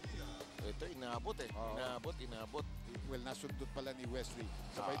 Ito, inaabot eh. Inaabot. Well, nasundot pala ni Wesley.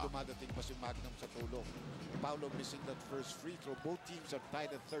 Sabay dumadating pa si Magnum sa tulong. Paulo missing that first free throw. Both teams are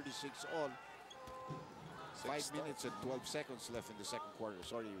tied at 36 all. 5 minutes and 12 seconds left in the second quarter.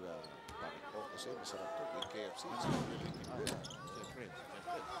 Sorry, Oh, kasi masarap to. Yung KFC. It's really good. Siyempre.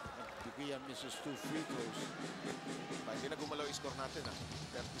 Bugia misses 2 free throws. Hindi na gumalaw yung score natin, ha?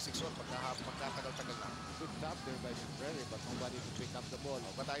 36 all. Pagkatagal-tagal na. Good tap there by Membrere, but nobody to pick up the ball.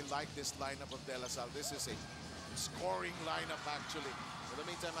 But I like this lineup of De La Salle. This is a scoring lineup, actually. In the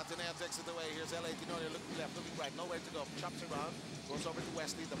meantime, Ateneo takes it away. Here's L.A. Tenorio looking left, looking right. Nowhere to go. Chops around. Goes over to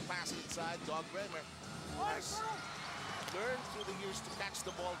Wesley. The pass inside. Dog Bremer has learned through the years to catch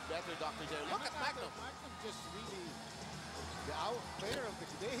the ball better, Dr. J. Look at Magnum. Magnum just really the player of the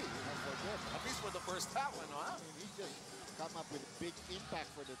day, for them. At least for the first half, ano, ha? I mean, he just come up with big impact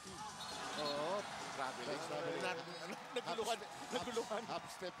for the team. Oh, grabe lang. Naguluhan. Half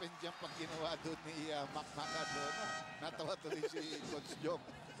step and jump ang ginawa doon ni Makmaka doon. Natawa tuloy si Coach Jong.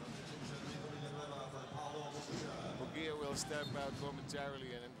 Bugia will step out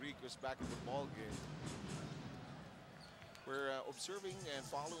momentarily and Enrique's back in the ball game. We're observing and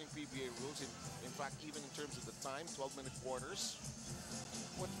following PBA rules. In fact, even in terms of the time, 12-minute quarters.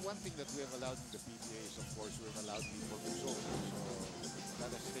 One thing that we have allowed in the PBA is, of course, we have allowed people to zone. So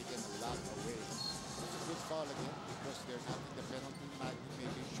that has taken a lot away. It's a good foul again because they're not in the penalty mat,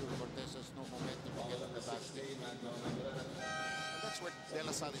 making sure Cortez has no momentum to get on the basket. And that's where De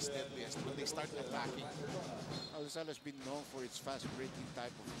La Salle is deadliest, when they start attacking. De La Salle has been known for its fast-breaking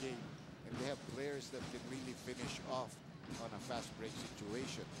type of game, and they have players that can really finish off on a fast break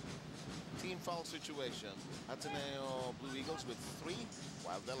situation. Team foul situation. Ateneo Blue Eagles with 3,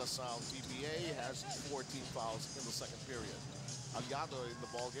 while De La Salle PBA has 14 fouls in the second period. Aliado in the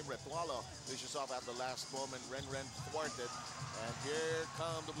ballgame. Retualo dishes off at the last moment. Ren thwarted. And here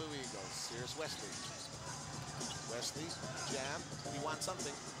come the Blue Eagles. Here's Wesley. Wesley, jam. He wants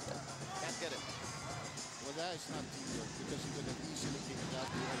something. Can't get it. Well, that is not teamwork because he could have easily kicked it out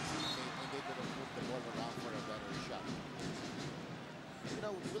to a teammate and they could have moved the ball around for a better shot. You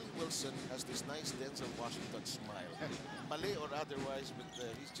know, Willie Wilson has this nice Denzel Washington smile. Mali or otherwise, but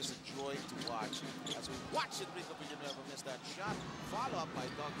he's just a joy to watch. As we watch Enrique Villanueva miss that shot. Follow up by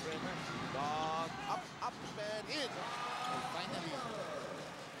Doug Bremer. Dog up and in. And finally,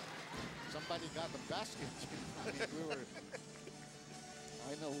 somebody got the basket. I mean, we were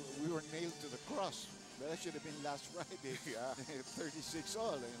I know we were nailed to the cross. That should have been last Friday. Yeah. 36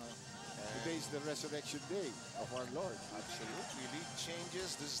 all, you know. Today is the resurrection day of our Lord. Absolutely. Lead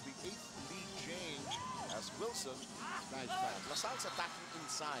changes. This is the 8th lead change as Wilson. Nice pass. LaSalle's attacking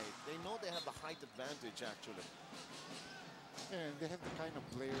inside. They know they have the height advantage, actually. And they have the kind of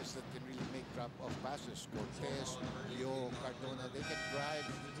players that can really make drop-off passes. Cortez, Leo, Cardona, they can drive,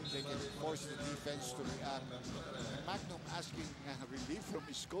 they can force the defense to react. And Magnum asking relief from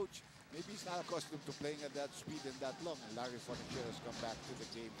his coach. Maybe he's not accustomed to playing at that speed and that long. And Larry Fornichero has come back to the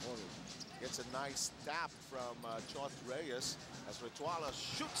game for him. Gets a nice tap from Chot Reyes as Rituala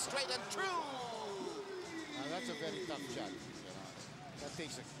shoots straight and true. Now that's a very tough shot. You know. That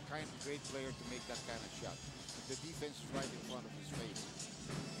takes a kind of great player to make that kind of shot. The defense is right in front of his face.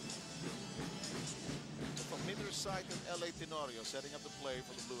 The familiar sight in LA Tenorio setting up the play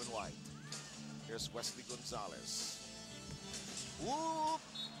for the blue and white. Here's Wesley Gonzalez. Whoop!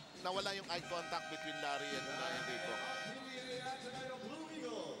 Nawala yung eye contact between Larry and Nico.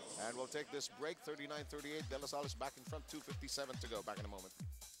 And we'll take this break, 39-38. De La Salle is back in front, 2:57 to go. Back in a moment.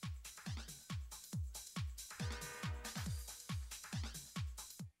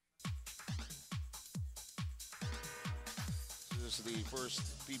 This is the first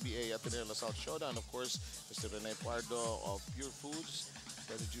PBA Ateneo La Salle showdown. Of course, Mr. Rene Pardo of Pure Foods.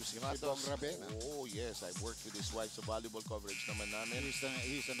 The juicy matos. Oh yes, I worked with his wife sa valuable coverage naman namin.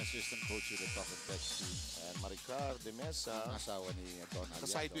 He's an assistant coach with the Talk and Text team. And Maricar de Mesa. Ang asawa ni Don Aliado.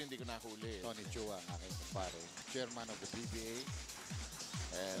 Sa side hindi ko nahuli. Tony Chua, ang aking kumpare. Chairman of the PBA.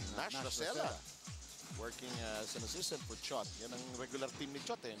 And Nash Rosella. Working as an assistant for Chot. Yan ang regular team ni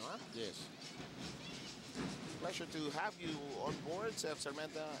Chot no? Yes. Pleasure to have you on board, Seth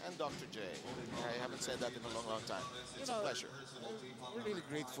Sarmenta and Dr. J. I haven't said that in a long, long time. It's a pleasure. We're really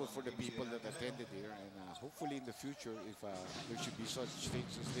grateful for the people that attended here, and hopefully in the future, if there should be such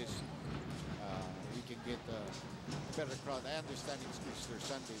things as this, we can get a better crowd. I understand it's Easter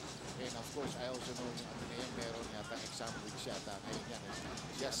Sunday, and of course, I also know yung Ateneo meron yata exam weeks yata ngayon yan.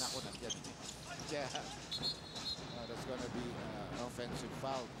 Yes. Ako nandiyan. Yeah. That's going to be an offensive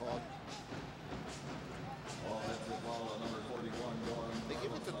foul called. They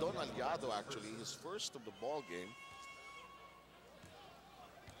give it to Don Aliado, actually, his first of the ball game.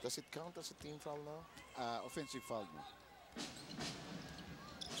 Does it count as a team foul now? Offensive foul no.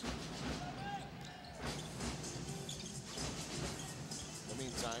 In the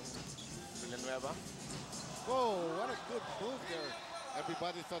meantime, Villanueva. Whoa, what a good move there.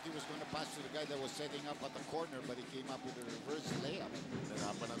 Everybody thought he was going to pass to the guy that was setting up at the corner, but he came up with a reverse layup.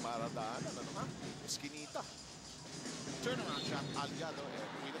 Nanapan ng Maradaan. Ano ha? Eskinita. Turnaround shot. Aliado.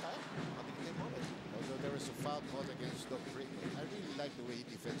 Uwi na tayo. Matigil moment. Although there was a foul called against Doug Kramer. I really like the way he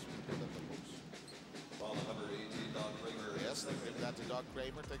defends people at the post. Foul number 18, Doug Kramer. Yes, they give that to Doug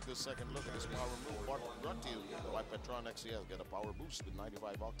Kramer. Take a second look at his power move. Brought to you by Petron XCS. Get a power boost with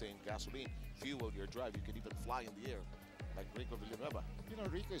 95 octane gasoline. Fuel your drive. You can even fly in the air. Like Rico Villanueva. You know,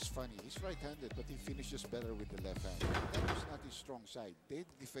 Rico is funny. He's right-handed, but he finishes better with the left hand. That was not his strong side. They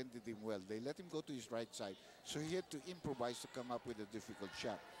defended him well. They let him go to his right side, so he had to improvise to come up with a difficult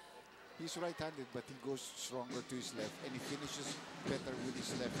shot. He's right-handed, but he goes stronger to his left, and he finishes better with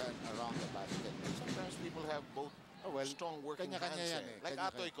his left hand around the basket. Sometimes people have both strong working hands. Yan, Like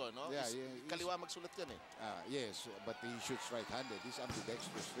Atoy ko, no? Yeah, Kaliwa magsulat yan yes, but he shoots right-handed. He's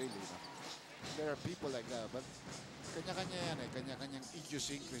ambidextrous, really. No? There are people like that, but kanya-kanya yan kanya-kanyang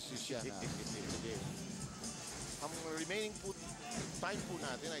idiosyncrasies yan. Ang remaining time po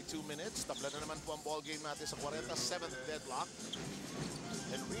natin ay 2 minutes. Tabla na naman po ang ball game natin sa 47th deadlock.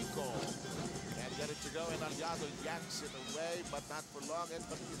 Enrico can't get it to go, and Aliado yanks it away, but not for long, and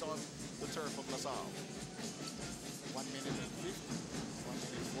but it's on the turf of La Salle. 1 minute and 50, 1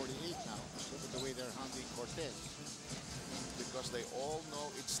 minute 48 now. Look at the way they're hounding Cortez. Because they all know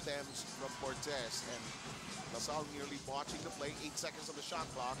it stems from Cortez, and La Salle nearly botching the play. 8 seconds on the shot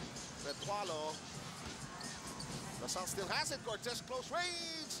clock. Retualo. La Salle still has it. Cortez close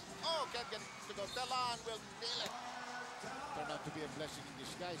range. Oh, can't get it to go. Telan will nail it. Turned out to be a blessing in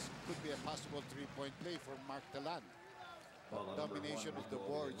disguise. Could be a possible three-point play for Mark Telan. Domination of the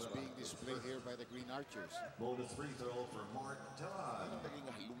boards being displayed here by the Green Archers. Bonus free throw for Mark Telan. Naging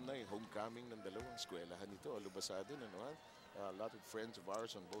alumni, homecoming ng dalawang eskwelahan ito. Lubasadin, ano? A lot of friends of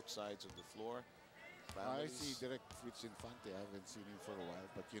ours on both sides of the floor. I see Direct Fritz Infante. I haven't seen him for a while,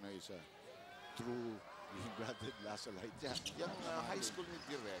 but you know, he's a true graduate La Salle. Yung high school ni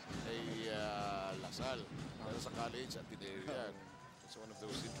Direct ay La Salle. Pero sa college, Ateneo yan. It's one of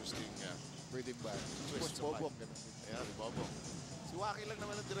those interesting Pwede ba? twists of life. Yeah, Bobo. Si Waki lang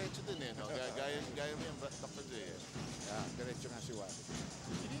naman ang diretso din eh. No? Gaya mo yan, Dr. J. Yeah, diretso nga si Waki.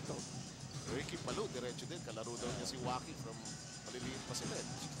 Dito, Ricky Palou, diretso din. Kalaro daw niya si Waki from maliliit pa sila.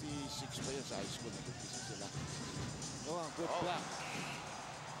 66 pa yun sa high school. Isa sila. Oh, good block.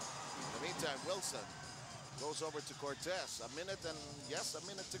 In the meantime, Wilson goes over to Cortez. A minute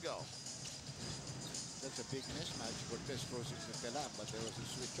to go. That's a big mismatch. Cortez throws it to Tela, but there was a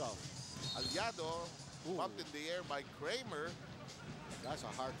switch off. Aliado bumped in the air by Kramer. That's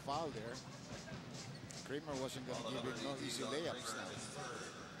a hard foul there. Kramer wasn't going to give him no easy layups now.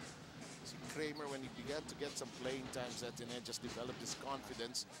 See, Kramer, when he began to get some playing time, Ateneo just developed his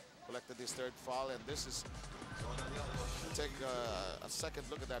confidence, collected his third foul, and this is take a second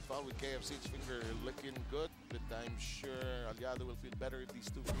look at that foul with KFC's finger looking good, but I'm sure Aliado will feel better if these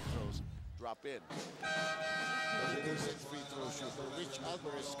two free throws drop in. The decent free throw shooter. Rich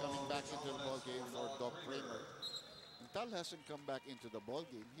Alvarez coming back into the ball game for Doc Kramer. And Tal hasn't come back into the ball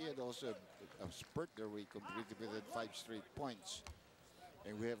game. He had also a spurt there where he contributed 5 straight points.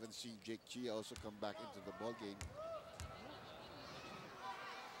 And we haven't seen Jake Chia also come back into the ball game.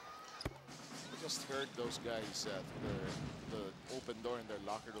 I just heard those guys through the open door in their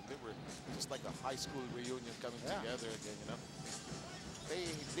locker room. They were just like a high school reunion coming together again, you know. They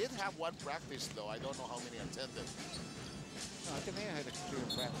did have one practice, though. I don't know how many attended. No, Ateneo had a clear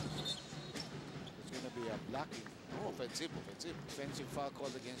practice. It's going to be a blocking. Oh, offensive. Offensive foul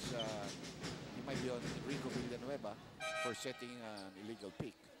called against, he might be on Enrico Villanueva for setting an illegal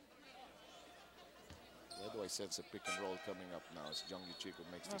pick. Where do I sense a pick and roll coming up now as Jongyu Chico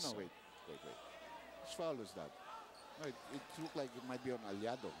makes this? No, wait. Whose foul was that? No, it looked like it might be on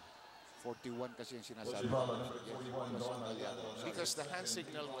Aliado. 41 kasi yung sinasabi. Because the hand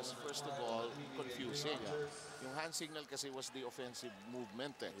signal was, first of all, confusing. Yung hand signal kasi was the offensive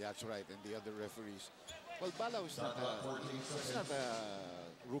movement. Yeah, that's right. And the other referees. Well, Balaw is not a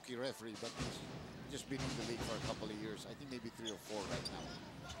rookie referee, but he's just been in the league for a couple of years. I think maybe 3 or 4 right now.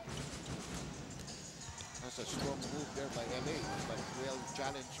 That's a strong move there by LA, but well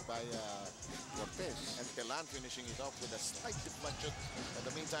challenged by Cortez. And Telan finishing it off with a slight deflection. In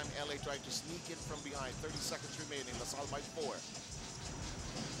the meantime, LA tried to sneak in from behind. 30 seconds remaining. La Salle by 4.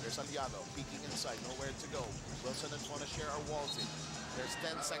 There's Aliado peeking inside, nowhere to go. Wilson and Fonacher are waltzing. There's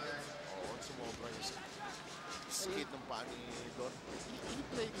 10 seconds. Oh, it's a more brace. Skid ng pani doon. He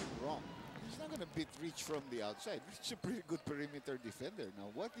played him wrong. He's not going to beat Rich from the outside. Rich is a pretty good perimeter defender. Now,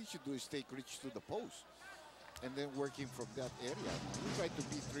 what he should do is take Rich to the post and then work him from that area. You try to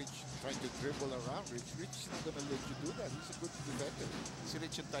beat Rich, trying to dribble around Rich. Rich is not going to let you do that. He's a good defender. Si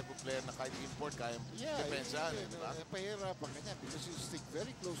Rich yung type of player na kahit import kaya depensahan. Pahirapan ka niya because he'll stick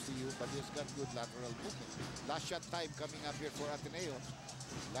very close to you, but he's got good lateral movement. Last shot time coming up here for Ateneo.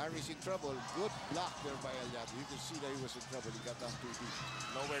 Larry's in trouble. Good block there by Aliado. You can see that he was in trouble. He got down too deep.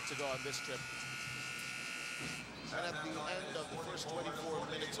 Nowhere to go on this trip. And at the end of the first 24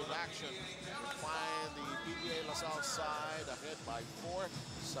 minutes of action, we find the PBA La Salle side ahead by 4.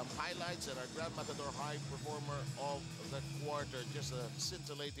 Some highlights and our Grand Matador high performer of the quarter. Just a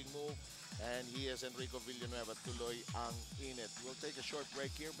scintillating move. And he is Enrico Villanueva, tuloy ang init. We'll take a short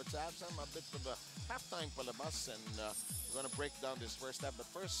break here, but to have a bit of a halftime palabas, and we're going to break down this first half. But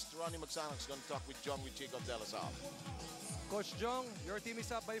first, Ronnie Magsanok is going to talk with Jongyu Chico of De La Salle. Coach Jong, your team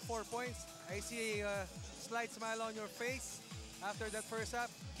is up by 4 points. I see a slight smile on your face after that first half.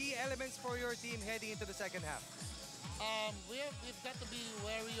 Key elements for your team heading into the second half. We've got to be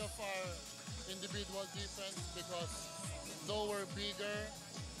wary of our individual defense because though we're bigger,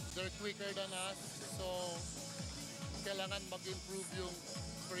 they're quicker than us. So, kailangan mag-improve yung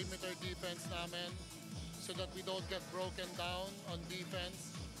perimeter defense namin so that we don't get broken down on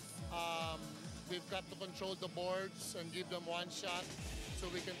defense. We've got to control the boards and give them one shot so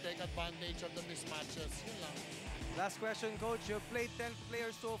we can take advantage of the mismatches. Yun lang. Last question, Coach. You've played 10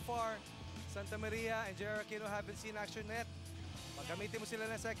 players so far. Santa Maria and J.R. Aquino haven't seen action yet. Pagkamitin mo sila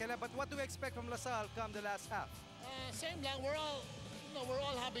ng second half. But what do we expect from La Salle come the last half? Same lang. We're all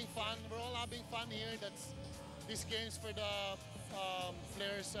having fun. We're all having fun here. That's this game's for the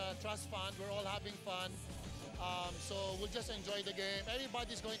players' trust fund. We're all having fun. So we'll just enjoy the game.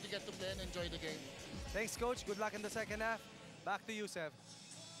 Everybody's going to get to play and enjoy the game. Thanks, Coach. Good luck in the second half. Back to you, Sev.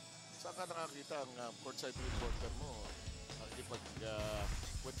 Saan ka nakakita ang courtside reporter mo?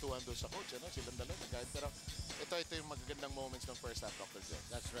 Nakikipag-kwentuhan doon sa coach, ano? Silang dalawa. Pero ito yung magagandang moments ng first half, Dr. Jen.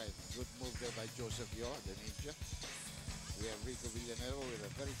 That's right. Good move there by Joseph Yo, the ninja. We have Rico Villanueva with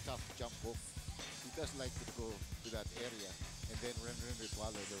a very tough jump hook. He does like to go to that area. And then Ren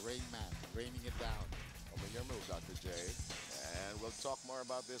Ritualo, the rain man, raining it down. Over your move, Dr. J. And we'll talk more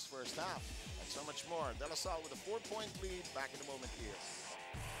about this first half and so much more. De La Salle with a 4-point lead. Back in a moment here.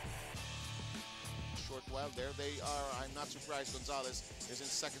 Short while, there they are. I'm not surprised Gonzalez is in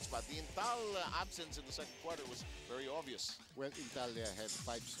second spot. The Intal absence in the second quarter was very obvious. Well, Italia had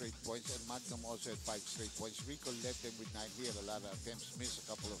 5 straight points, and Magnum also had 5 straight points. Rico led them with 9. He had a lot of attempts, missed a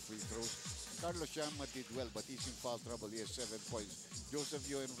couple of free throws. Carlos Llama did well, but he's in foul trouble. He has 7 points. Joseph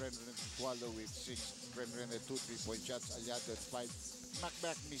Yo and Renren Tualo with 6. Renren had 2 3-point shots. Aliado at 5.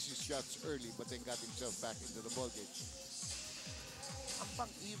 Macmac misses shots early, but then got himself back into the ballgame. Ang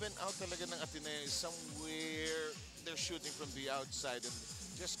pang-even out talaga ng Ateneo is somewhere they're shooting from the outside. And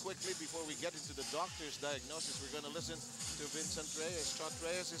just quickly, before we get into the doctor's diagnosis, we're going to listen to Vincent Reyes. Chot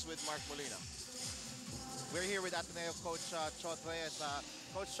Reyes is with Mark Molina. We're here with Ateneo coach Chot Reyes.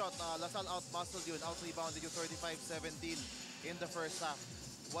 Coach Chot, La Salle out-muscled you and out-rebounded you 35-17 in the first half.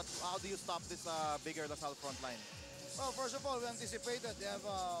 How do you stop this bigger La Salle front line? Well, first of all, we anticipated they have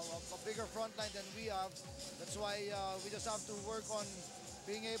a bigger front line than we have. That's why we just have to work on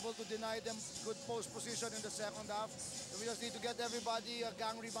being able to deny them good post position in the second half. So we just need to get everybody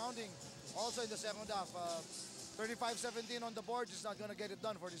gang rebounding also in the second half. 35-17 on the board is not going to get it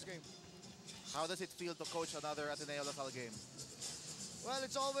done for this game. How does it feel to coach another Ateneo La Salle game? Well,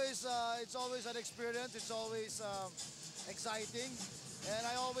 it's always an experience. It's always exciting. And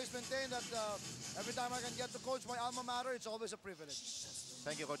I always maintain that every time I can get to coach my alma mater, it's always a privilege.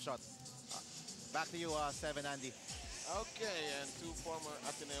 Thank you, Coach Shot. Back to you, 7 Andy. Okay, and 2 former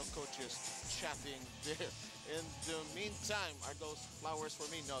Ateneo coaches chatting there. In the meantime, are those flowers for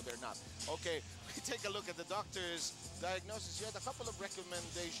me? No, they're not. Okay, we take a look at the doctor's diagnosis. You had a couple of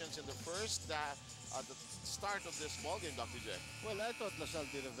recommendations in the first at the start of this ballgame, Dr. J. Well, I thought La Salle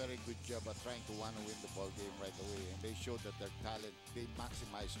did a very good job at trying to want to win the ball game right away, and they showed that their talent, they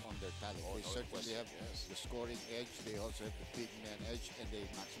maximize on their talent. They certainly have the scoring edge, they also have the big man edge, and they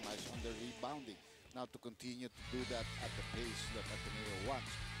maximize on their rebounding. Now, to continue to do that at the pace that Ateneo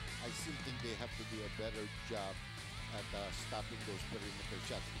wants, I still think they have to do a better job at stopping those perimeter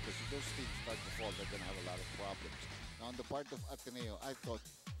shots, because if those things start to fall, they're going to have a lot of problems. Now, on the part of Ateneo, I thought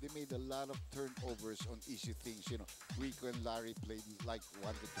they made a lot of turnovers on easy things. You know, Rico and Larry wanted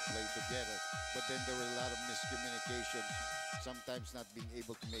to play together, but then there were a lot of miscommunications, sometimes not being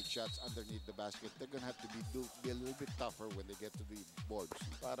able to make shots underneath the basket. They're going to have to be a little bit tougher when they get to the boards.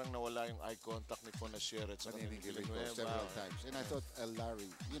 Parang nawala yung eye contact ni Fonasher at sa several times. And I thought Larry,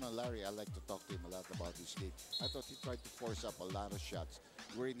 Larry, I like to talk to him a lot about his game. I thought he tried to force up a lot of shots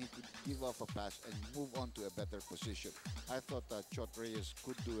wherein he could give off a pass and move on to a better position. I thought Chot Reyes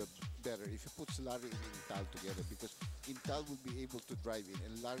could do it better if he puts Larry and Intal together, because Intal will be able to drive in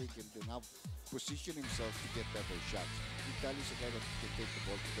and Larry can now position himself to get better shots. Intal is a guy that can take the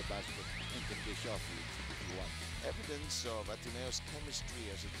ball to the basket and can dish off if he wants. Evidence of Ateneo's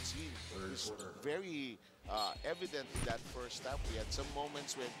chemistry as a team is very evident in that first half. We had some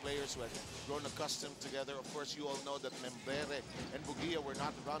moments where players who had grown accustomed together. Of course, you all know that Membere and Bugia were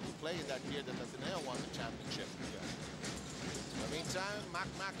not around to play that year that Ateneo won the championship. Yeah. In the meantime, Mac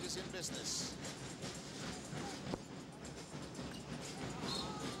is in business.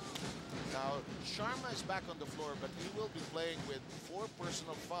 Now, Sharma is back on the floor, but he will be playing with 4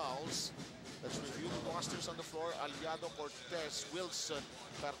 personal fouls. Let's review the rosters on the floor. Aliado, Cortez, Wilson,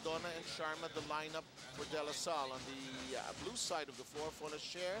 Cardona, and Sharma, the lineup for De La Salle. On the blue side of the floor,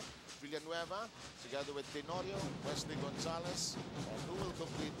 Fonasher, Villanueva, together with Tenorio, Wesley Gonzalez. And who will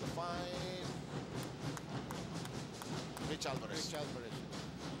complete the 5? Mitch Alvarez.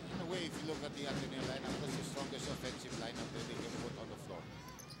 In a way, if you look at the Ateneo lineup, that's the strongest offensive lineup that they can put on the floor.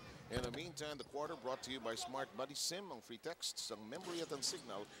 In the meantime, the quarter brought to you by Smart Buddy SIM. Ang free texts, ang memory at ang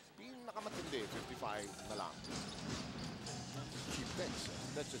signal, pinakamatindi, 55 na lang. Cheap text.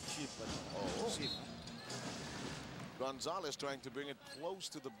 That's a cheap SIM. Gonzalez trying to bring it close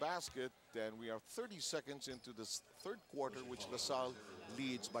to the basket, and we are 30 seconds into this third quarter, which La Salle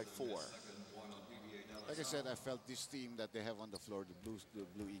leads by 4. Like I said, I felt this team that they have on the floor, the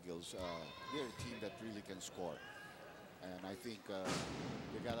Blue Eagles, they're a team that really can score. And I think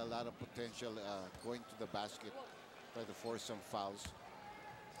they got a lot of potential going to the basket, try to force some fouls.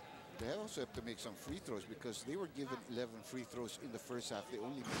 They also have to make some free throws, because they were given 11 free throws in the first half. They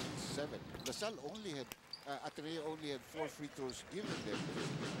only made 7. La Salle only had, Ateneo only had 4 free throws given them,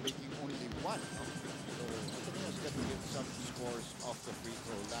 making only 1. So Ateneo's got to get some scores off the free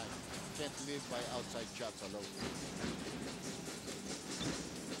throw line. Can't live by outside shots alone.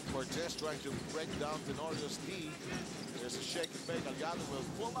 Cortez trying to break down Tenorio's lead. There's a shake and bake. Aliado will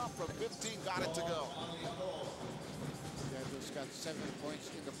pull up from 15, got it to go. Yeah, He's got 7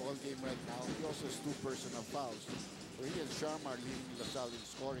 points in the ball game right now. He also has 2 personal fouls. So he and Sharma are leading La Salle in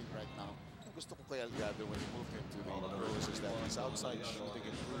scoring right now. Gusto ko kay Algado when he moved into the pros is that his outside shooting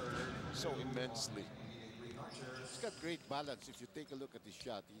improved so immensely. He's got great balance. If you take a look at his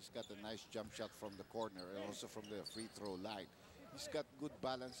shot, he's got a nice jump shot from the corner and also from the free throw line. He's got good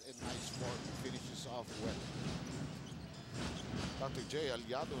balance and nice form. He finishes off well. Dr. J.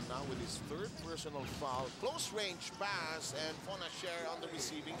 Aliado now with his 3rd personal foul. Close range pass and Fonasher on the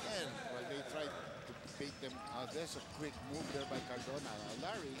receiving end. Well, they tried to bait them. There's a quick move there by Cardona.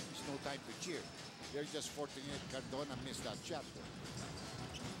 Larry, there's no time to cheer. They're just fortunate Cardona missed that shot.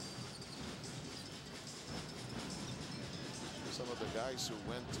 Some of the guys who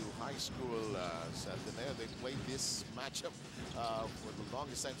went to high school sa Ateneo, they played this matchup for the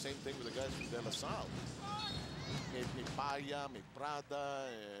longest time. Same thing with the guys from De La Salle. May Paya, may Prada,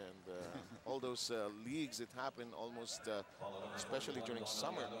 and all those leagues that happen almost, especially during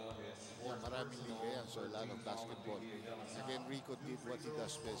summer. Yeah, maraming liga yan, so a lot of basketball. Again, Rico did what he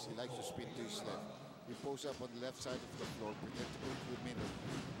does best. He likes to spin to his left. He posts up on the left side of the floor, pretend to go to the middle,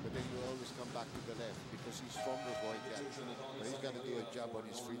 but then you always come back to the left because he's stronger going that. But he's got to do a job on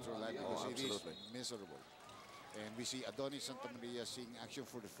his free throw line because it is miserable. And we see Adonis Santamaria seeing action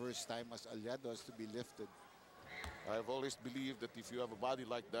for the first time as Aliado has to be lifted. I've always believed that if you have a body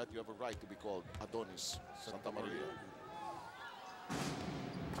like that, you have a right to be called Adonis Santamaria.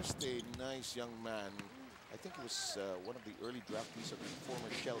 Just a nice young man. I think he was one of the early draftees of the former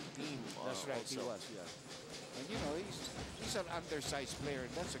Shell team. That's right, also. he was, yeah. And you know, he's an undersized player.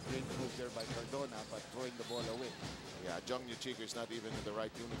 And that's a great move there by Cardona, but throwing the ball away. Yeah, Jung Yuchika is not even in the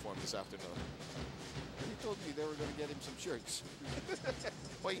right uniform this afternoon. He told me they were going to get him some shirts.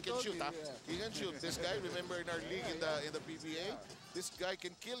 Well, he can shoot, huh? Yeah. He can shoot. This guy, remember in our league in the PBA, this guy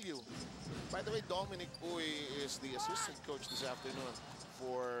can kill you. By the way, Dominic Uy is the assistant coach this afternoon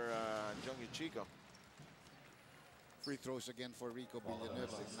for Jung Yuchika. Free throws again for Rico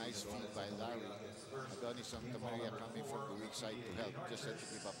Villanueva. Nice feed by Larry. Adonis Santamaria coming from the weak side to help, just had to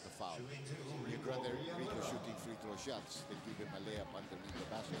give up the foul. You'd rather Rico shooting free throw shots than give him a layup underneath the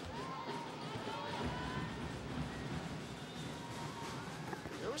basket.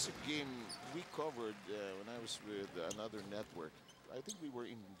 There was a game we covered when I was with another network. I think we were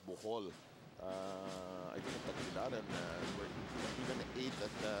in Bohol. I think at Tagbilaran. We even ate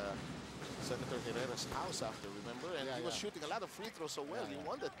at Senator Herrera's house after, remember? And he was shooting a lot of free throws so well. He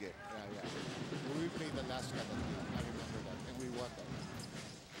won that game. Yeah. We played Alaska that game. I remember that. And we won that.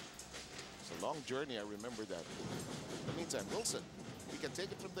 It's a long journey. I remember that. In the meantime, Wilson, we can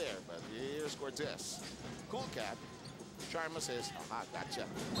take it from there. But here's Cortez. Cool cat. Sharma says, aha, gotcha.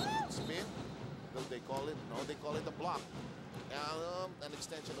 Spin. What do they call it? No, they call it a block. An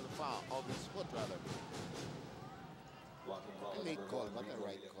extension of the foul. Of his foot, rather. A late call, but a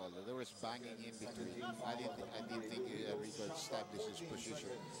right call. There was banging in between. I didn't think Rico established his position.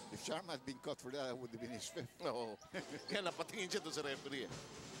 If Sharma had been caught for that, it would have been his fifth. No. Kaya napatingin siya doon sa referee.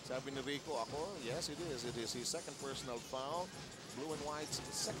 Sabi ni Rico, yes, it is. It is his 2nd personal foul. Blue and White's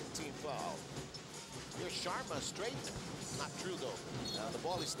 2nd team foul. Here's Sharma straight. Not true, though. The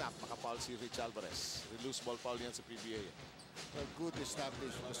ball is stopped. Makafoul si Rich Alvarez. Loose ball foul yan sa PBA. A good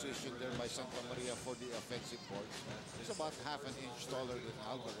established position there by Santamaria for the offensive boards. He's about half an inch taller than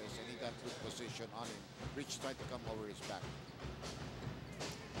Alvarez, and he got good position on him. Rich tried to come over his back.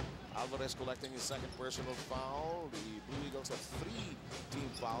 Alvarez collecting his 2nd personal foul. The Blue Eagles have 3 team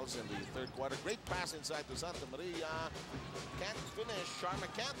fouls in the 3rd quarter. Great pass inside to Santamaria. Can't finish.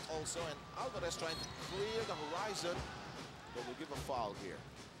 Sharma can't also. And Alvarez trying to clear the horizon. But we'll give a foul here.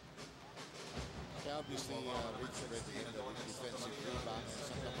 Yeah, obviously, Rich already hit the defensive rebound, and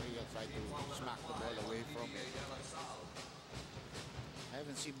Santamaria tried to smack the ball away from him. I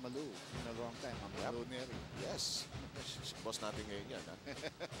haven't seen Malu in a long time. Malu Neri. Yes. Boss natin ngayon yan, ha?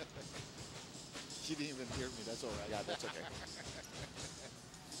 She didn't even hear me. That's all right. Yeah, that's okay.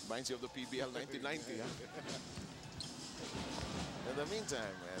 Reminds you of the PBL 1990, huh? In the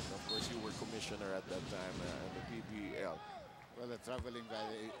meantime, and of course, you were commissioner at that time in the PBL. Well, a traveling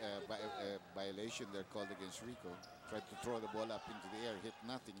violation they're called against Rico. Tried to throw the ball up into the air, hit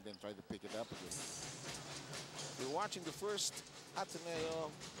nothing, then tried to pick it up again. We're watching the first Ateneo,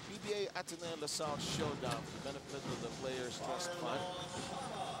 PBA Ateneo La Salle showdown for the benefit of the Players Trust Fund.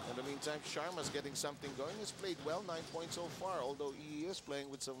 In the meantime, Sharma's getting something going. He's played well, 9 points so far, although he is playing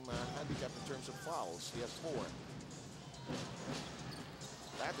with some handicap in terms of fouls. He has 4.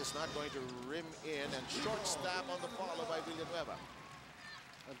 That is not going to rim in, and short stab on the follow by Villanueva.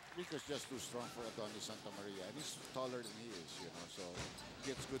 Rico's just too strong for Adonis Santa Maria, and he's taller than he is, you know, so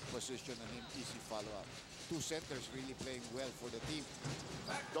gets good position and him easy follow-up. Two centers really playing well for the team.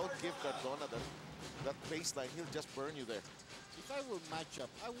 Don't give Cardona that baseline. He'll just burn you there. If I were match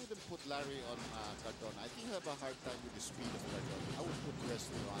up, I wouldn't put Larry on Cardona. I think he'll have a hard time with the speed of Cardona. I would put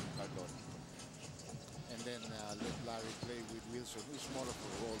Wesley on Cardona. And then let Larry play with Wilson, who's more of a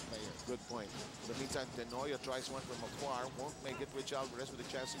role player. Good point. In the meantime, Denoya tries one from afar, won't make it. Rich Alvarez with a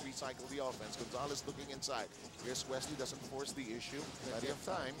chance to recycle the offense. Gonzalez looking inside. Here's Wesley, doesn't force the issue. Plenty of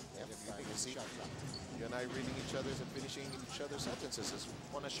time. You can see you and I reading each other's and finishing each other's sentences.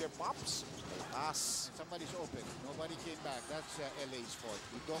 Want to share pops? Pass. Somebody's open. Nobody came back. That's LA's fault.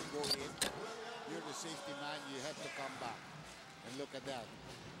 You don't go in. You're the safety man. You have to come back. And look at that.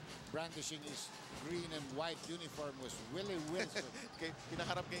 Brandishing his green and white uniform was Willie Wilson.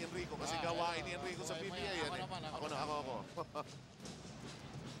 Pinaharap kay Enrico kasi gawain ni Enrico sa PBA yan. Ako.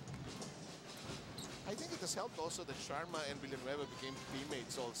 I think it has helped also that Sharma and Villanueva became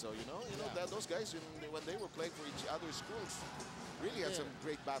teammates also, you know? That those guys, when they were playing for each other's schools, really had some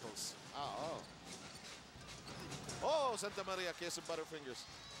great battles. Oh, Santa Maria, kiss of Butterfingers.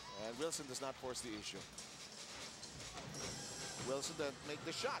 And Wilson does not force the issue. Wilson then make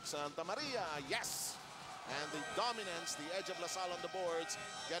the shot. Santa Maria, yes! And the dominance, the edge of La Salle on the boards,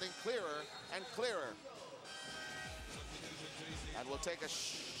 getting clearer and clearer. And we'll take a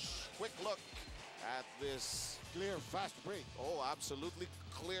quick look at this. Clear, fast break. Oh, absolutely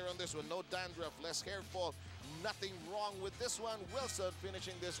clear on this one. No dandruff, less hair fall. Nothing wrong with this one. Wilson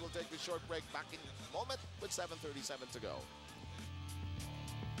finishing this. We'll take the short break back in a moment with 7:37 to go.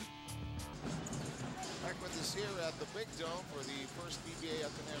 Back with us here at the Big Dome for the first PBA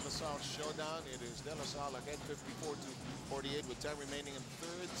Ateneo La Salle showdown. It is De La Salle ahead 54-48 with time remaining in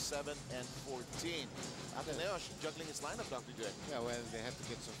third, 7 and 14. Ateneo juggling its lineup, Dr. J. Yeah, well, they have to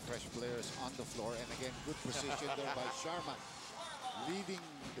get some fresh players on the floor. And again, good position there by Sharma, leading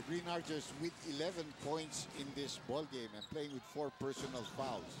the Green Archers with 11 points in this ball game and playing with 4 personal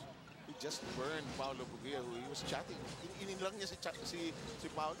fouls. He just burned Paolo Bugia, who he was chatting. Inin lang niya si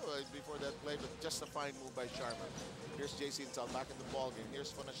Paolo before that play, but just a fine move by Sharma. Here's JC Intal back in the ball game.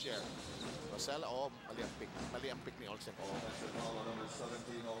 Here's Fonacier. Rosella, mali ang pick ni Olsen. Number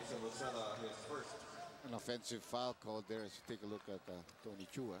 17, Olsen Rosella, his first. An offensive foul called there. So take a look at Tony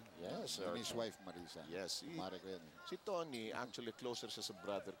Chua. Yes, and his wife Marisa. Yes, si Tony, actually closer siya sa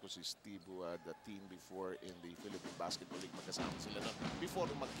brother ko si Steve, who had a team before in the Philippine Basketball League. Magkasama sila nun before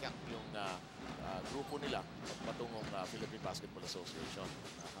mag-cut yung grupo nila at patungong Philippine Basketball Association.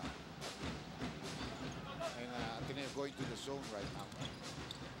 And Ateneo going to the zone right now.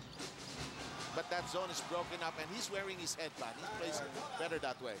 But that zone is broken up and he's wearing his headband. He plays better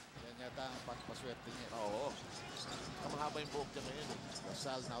that way. Yan yata ang pagpaswerte niya. Oo. Kamahaba yung buhok niya ngayon. La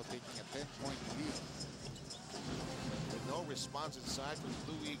Salle now taking a 10-point lead. With no response inside from the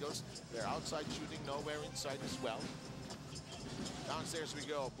Blue Eagles. They're outside shooting, nowhere inside as well. Downstairs we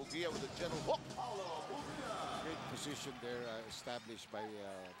go. Bugia with a gentle hook. Great position there established by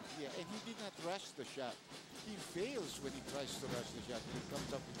Bugia. And he did not rush the shot. He fails when he tries to rush the shot. He comes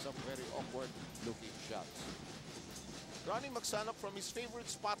up with some very awkward-looking shots. Ronnie Magsanok from his favorite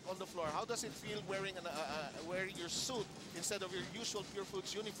spot on the floor. How does it feel wearing your suit instead of your usual Pure Foods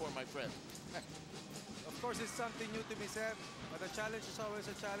uniform, my friend? Of course, it's something new to me, Seb, but a challenge is always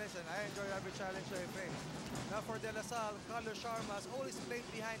a challenge, and I enjoy every challenge I face. Now for De La Salle, Carlos Sharma has always played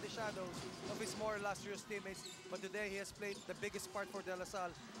behind the shadows of his more illustrious teammates, but today he has played the biggest part for De La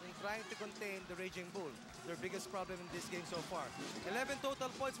Salle in trying to contain the Raging Bull, their biggest problem in this game so far. 11 total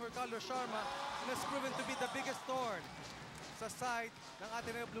points for Carlos Sharma, and has proven to be the biggest thorn sa side ng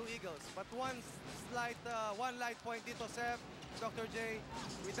Ateneo Blue Eagles. But one light point dito, Seb, Dr. J,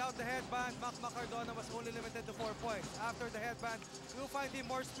 without the headband, Mac Cardona was only limited to 4 points. After the headband, you'll find him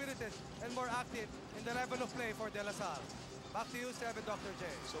more spirited and more active in the level of play for De La Salle. Back to you, Seb and Dr. J.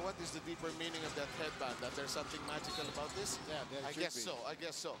 So what is the deeper meaning of that headband? That there's something magical about this? Yeah, I guess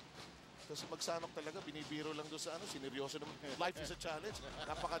so. Kasi Magsanok talaga, binibiro lang doon sa sineryoso naman. Life is a challenge.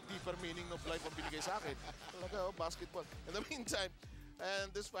 Napaka-deeper meaning of life ang binigay sa akin. Talaga, basketball. In the meantime, and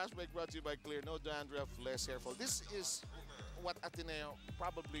this fast break brought to you by Clear. No dandruff, less hair fall. This is what Ateneo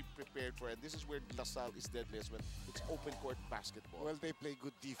probably prepared for, and this is where La Salle is deadliest when it's open court basketball. Well, they play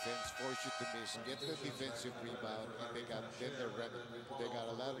good defense, force you to miss, get the defensive rebound, and then they're running. They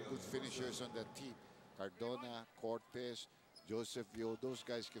got a lot of good finishers on that team. Cardona, Cortez, Joseph Yo, those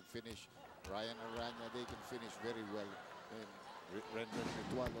guys can finish. Ryan Aranya, they can finish very well. And Rendon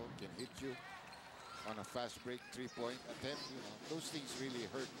Ritualo can hit you. on a fast break 3-point attempt. You know, those things really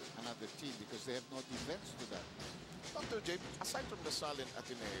hurt another team because they have no defense to that. Dr. J, aside from La Salle and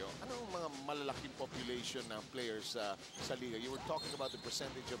Ateneo, ano ang mga malalaking population ng players sa liga? You were talking about the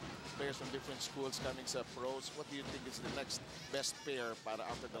percentage of players from different schools coming sa pros. What do you think is the next best pair para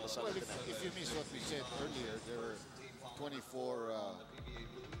after the La Salle? Well, if you missed what we said earlier, there were 24.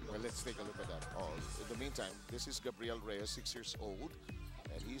 Well, let's take a look at that. Oh, in the meantime, this is Gabriel Reyes, 6 years old,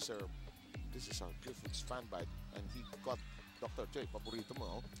 and this is our Griffith's fan bite, and he got Dr. J, paborito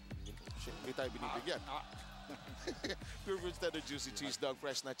mo, hindi tayo binibigyan. Pure instead of juicy cheese dog,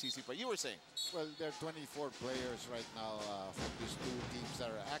 fresh, not cheesy. But you were saying? Well, there are 24 players right now from these two teams that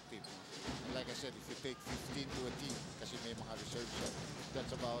are active. And like I said, if you take 15 to a team, kasi may mga reserves yan,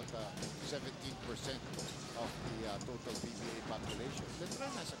 that's about 17% of the total PBA population.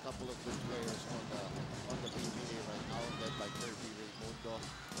 Letran has a couple of good players on the PBA right now, led by Kirby Raimundo.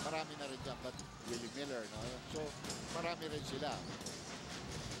 Marami na rin dyan, but Willie Miller, no? So, marami rin sila.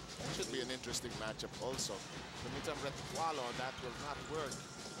 Should be an interesting matchup also. In the meantime, Retualo, that will not work.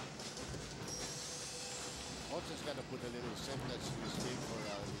 Olsen's got to put a little semblance to his game for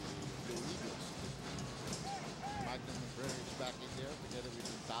the Blue Eagles. Magnum Umbrella is back in there together with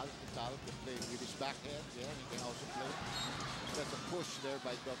Ital. Ital can play with his backhand. Yeah, he can also play. That's a push there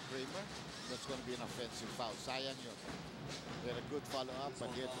by Doug Kramer. That's going to be an offensive foul. Sayang yun. He had a good follow-up, but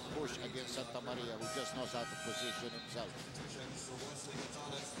he had to push against Santa Maria, who just knows how to position himself.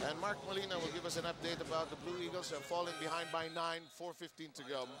 And Mark Molina will give us an update about the Blue Eagles. They're falling behind by 9, 4:15 to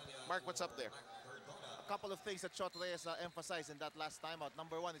go. Mark, what's up there? A couple of things that Shot Reyes emphasized in that last timeout.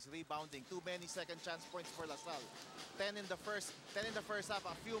 Number one is rebounding. Too many second chance points for La Salle. 10 in the first half,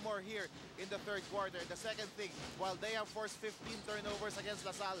 a few more here in the third quarter. The second thing, while they have forced 15 turnovers against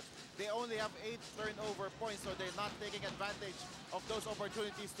La Salle, they only have 8 turnover points, so they're not taking advantage of those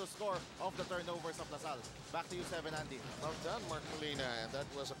opportunities to score off the turnovers of La Salle. Back to you, 7, Andy. Well done, Mark Molina. And that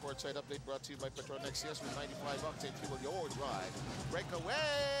was a courtside update brought to you by Petronex with 95 octane fuel, your drive.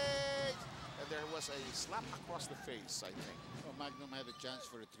 Breakaway! And there was a slap across the face, I think. Well, Magnum had a chance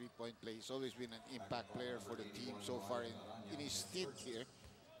for a 3-point play. He's always been an impact player for the team so far in his stint here.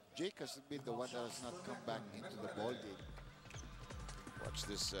 Jake has been the one that has not come back into the ball game. Watch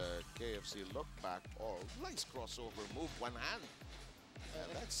this KFC look back. Oh, nice crossover move, one hand.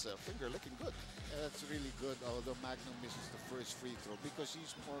 That's finger looking good. That's really good, although Magnum misses the first free throw because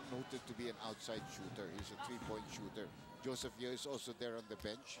he's more noted to be an outside shooter. He's a 3-point shooter. Joseph Yeo is also there on the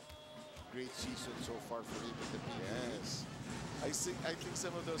bench. Great season so far for him in the PBA. Yes. I think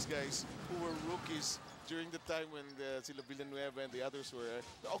some of those guys who were rookies during the time when sila Villanueva and the others were,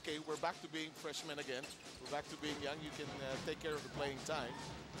 okay, we're back to being freshmen again. We're back to being young. You can take care of the playing time.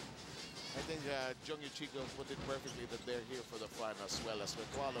 I think Jung Chico put it perfectly that they're here for the fun as well as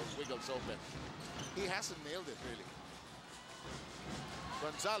Retualo wiggles open. He hasn't nailed it, really.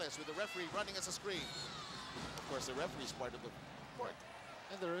 Gonzalez with the referee running as a screen. Of course, the referee is part of the court.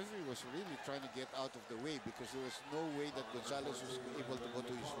 And the referee was really trying to get out of the way because there was no way that Gonzalez was able to go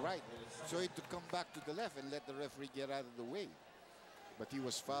to his right. So he had to come back to the left and let the referee get out of the way. But he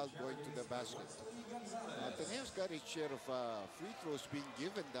was fouled going to the basket. Ateneo's got its share of free throws being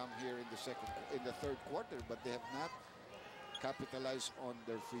given down here in the third quarter, but they have not capitalized on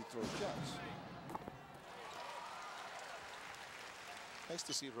their free throw shots. Nice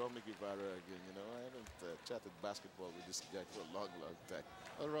to see Romy Guevara again. You know, I haven't chatted basketball with this guy for a long, long time.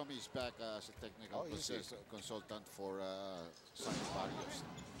 Well, Romy is back as a technical consultant for Sonny Barrios.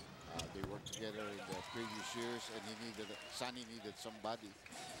 They worked together in the previous years, and Sonny needed somebody.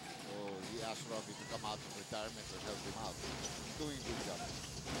 So he asked Romy to come out of retirement and help him out. He's doing a good job.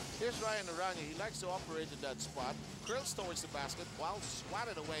 Here's Ryan Aranya. He likes to operate in that spot. Curls towards the basket while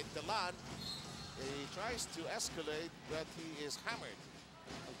swatted away. Delan, he tries to escalate, but he is hammered.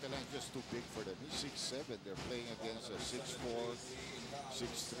 Delan's just too big for them. He's 6'7". They're playing against a 6'4",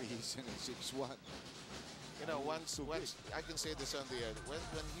 6'3", and a 6'1". You know, once I can say this on the air.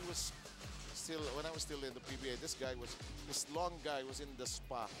 When he was still, when I was still in the PBA, this long guy was in the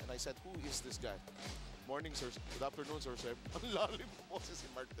spa, and I said, "Who is this guy?" Morning, sir. Good afternoon, sir. Ang lalim po si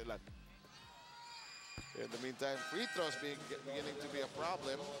Mark Delan. In the meantime, free throws beginning to be a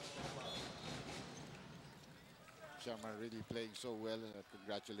problem. Sharma really playing so well.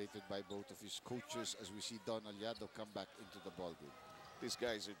 Congratulated by both of his coaches as we see Don Aliado come back into the ballgame. These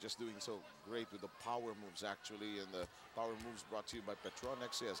guys are just doing so great with the power moves, actually, and the power moves brought to you by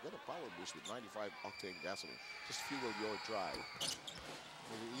Petronex. Yes, get a power boost with 95 octane gasoline. Just fuel your drive.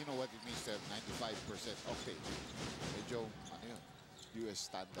 You know what it means to have 95% octane. Hey, Joe, ano yun? US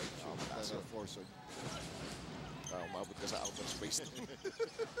standard. That's a force on you. Umabot ka sa outer space.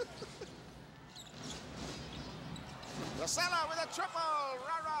 La Salle with a triple.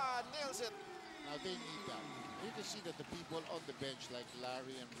 Rara nails it. Now they need that. You can see that the people on the bench like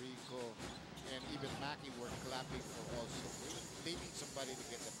Larry and Rico and even Mackie were clapping for Olsen. They need somebody to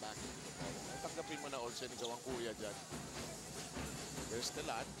get them back into the ball. Tanggapin mo na Olsen, ikaw ang kuya dyan. There's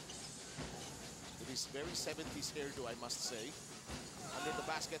Telan. It is very 70s hairdo, I must say. Under the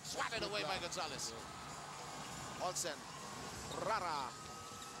basket, swatted away by Gonzalez. Olsen, Rara,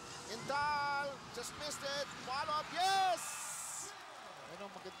 Intal, just missed it. Follow up, yes!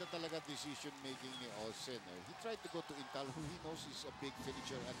 Ano maganda talaga decision making ni Olsen. He tried to go to Intal, who he knows is a big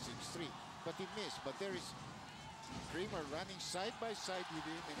finisher at 6'3", but he missed. But there is Kramer running side by side with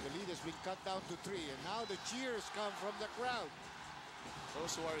him, and the lead has been cut down to 3. And now the cheers come from the crowd.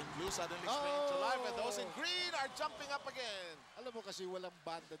 Those who are in blue suddenly spring to life, and those in green are jumping up again. Alam mo kasi walang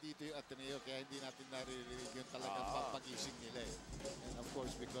banda dito yung Ateneo, kaya hindi natin naririnig yung talagang papagising nila eh. And of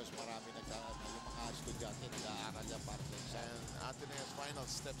course, because marami yung mga estudyante nag-aaral yan para sa exam. And Ateneo's final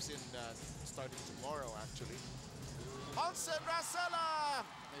steps in starting tomorrow, actually. Olsen Rasela!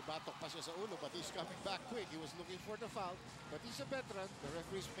 May batok pa siya sa ulo, but he's coming back quick. He was looking for the foul, but he's a veteran. The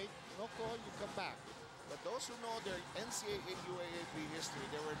referees make no call, you come back. But those who know their NCAA UAAP history,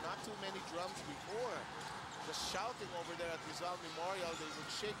 there were not too many drums before. Just shouting over there at Rizal Memorial, they would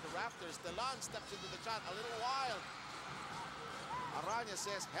shake the rafters. Telan steps into the chat a little wild. Aranya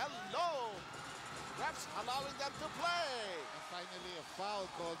says, hello! Refs allowing them to play. And finally, a foul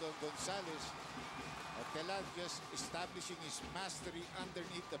called on Gonzalez. Telan just establishing his mastery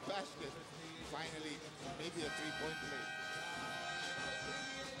underneath the basket. Finally, maybe a three-point play.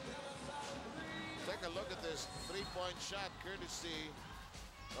 Take a look at this three-point shot courtesy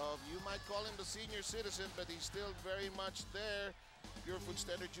of, you might call him the senior citizen, but he's still very much there. Pure Food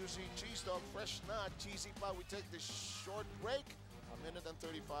Standard Juicy Cheese Dog, fresh not cheesy pa. We take this short break, 1 minute and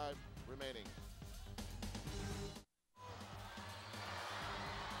 35 remaining.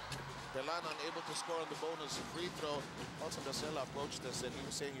 Telan unable to score on the bonus free throw. Also, Rasela approached us and he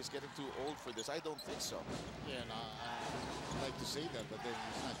was saying he's getting too old for this. I don't think so. Yeah, no, I'd like to say that, but then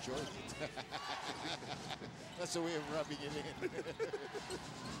he's not showing it. That's a way of rubbing it in.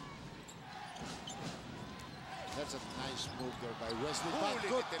 That's a nice move there by Wesley.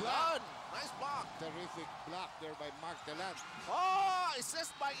 Good block. Nice block. Terrific block there by Mark Telan. Oh,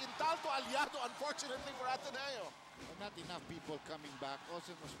 assist by Intal to Aliado, unfortunately for Ateneo. Well, not enough people coming back.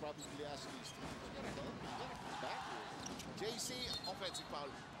 Olsen was probably asking his team, get back here. JC, offensive foul.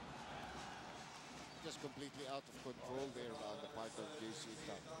 Just completely out of control there on the part of JC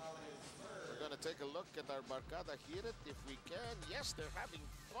Intal. We're going to take a look at our Barkada. Hit it if we can. Yes, they're having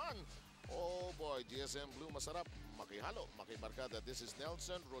fun. Oh boy, GSM Blue masarap. Makihalo, makibarkada. This is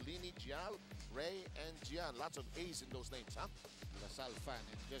Nelson, Rolini, Gial, Ray, and Gian. Lots of A's in those names, huh? La Salle fan.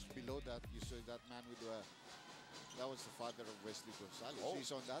 And just below that, you saw that man with the... That was the father of Wesley Gonzalez. Oh.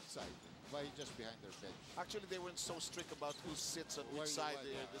 He's on that side. Why he's just behind their bench? Actually, they weren't so strict about who sits on which side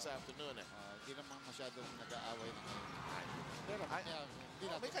this afternoon. Hindi naman masyadong nag-aaway na ngayon.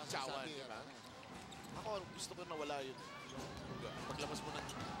 Pero may katsawan, di ba? Ako, gusto ko nawala yun. Paglabas mo ng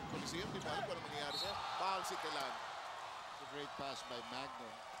Coliseum, di ba? Ano pa mangyayari sa'yo? Foul si Telan. It's a great pass by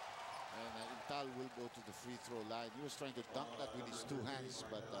Magno. And Intal will go to the free throw line. He was trying to dunk that with his two hands,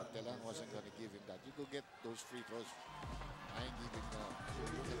 but Telan wasn't going to give him that. You could get those free throws. I ain't giving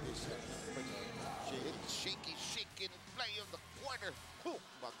look at this. Shaky play on the corner.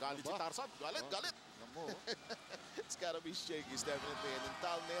 Galit si Tarzan. Galit. It's got to be shaky, definitely. And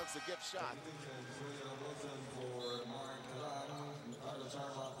Intal nails the gift shot.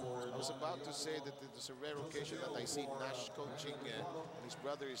 I was about to say that it is a rare occasion that I see Nash coaching and his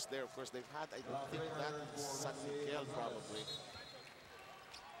brother is there. Of course, they've had, I think that San Miguel probably.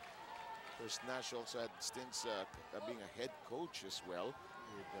 Of course, Nash also had stints being a head coach as well.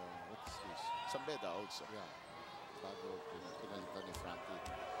 With, what's this? Sambeda also. Yeah. Bago pinalitan ni Frankie.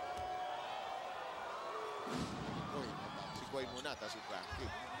 Si Koy muna, tapos si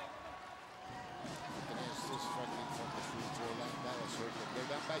Frankie. Ateneo still struggling from the free throw line. That was hurt. They're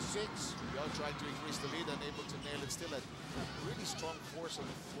down by 6. Young trying to increase the lead, unable to nail it. Still a really strong force on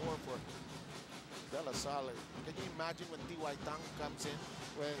the floor for De La Salle. Can you imagine when T.Y. Tang comes in?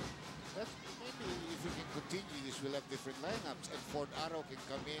 Well, maybe if we can continue this, we'll have different lineups. And Ford Arrow can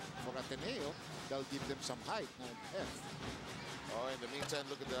come in for Ateneo. That'll give them some height. No F. Oh, in the meantime,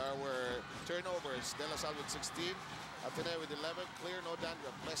 look at our turnovers. De La Salle with 16. Ateneo with 11. Clear, no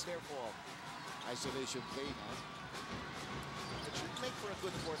dandruff. Less hair fall. Isolation play now. It should make for a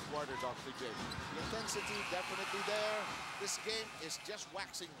good fourth quarter, Dr. J. The intensity definitely there. This game is just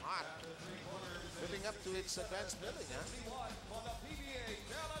waxing hot. Living up to its advanced billing, huh?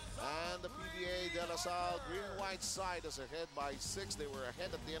 And the PBA De La Salle green and white side is ahead by 6. They were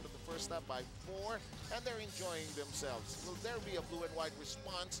ahead at the end of the first half by 4, and they're enjoying themselves. Will there be a blue and white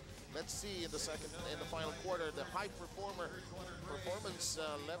response? Let's see in the final quarter, the high performance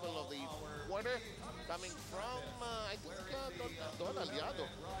level of the quarter coming from, I think, Don Aliado.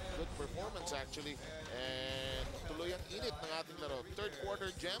 Good performance, actually. And tuloy ang init ng ating laro. Third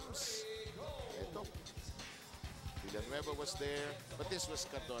quarter gems. Ito. Villanueva was there, but this was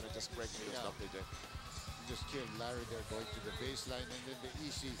Cardona just breaking the stuff. They just killed Larry there, going to the baseline, and then the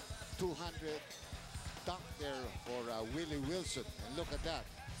easy 200 dunk there for Willie Wilson. And look at that,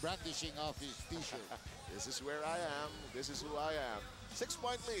 brandishing off his t-shirt. This is where I am. This is who I am.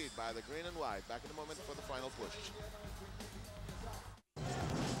 6-point lead by the green and white. Back in a moment for the final push.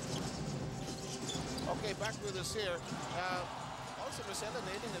 Okay, back with us here. Also, Rosella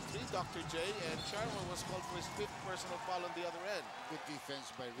nailing a 3, Dr. J, and Sharma was called for his 5th personal foul on the other end. Good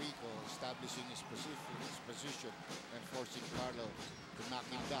defense by Rico, establishing his position and forcing Carlo to knock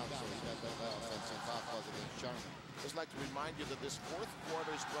him down. So he got the offensive foul called against Sharma. Just like to remind you that this fourth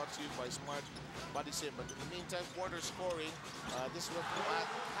quarter is brought to you by Smart Body Sim. But in the meantime, quarter scoring, this is what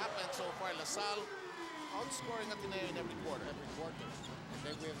happened so far. La Salle outscoring Ateneo in every quarter.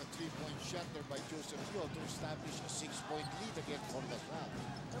 And then we have a 3-point shot there by Joseph Yo to establish a 6-point lead again for La Salle.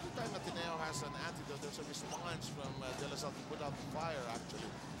 Every time Ateneo has an antidote, there's a response from De La Salle to put out the fire, actually.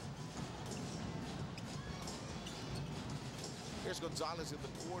 Here's Gonzalez in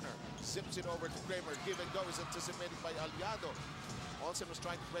the corner. Zips it over to Kramer. Give and go is anticipated by Aliado. Olsen was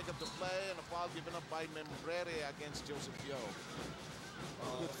trying to break up the play, and a foul given up by Membrere against Joseph Yo.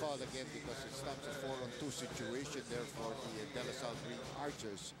 Good foul again because it stops a 4-on-2 situation there for the De La Salle Green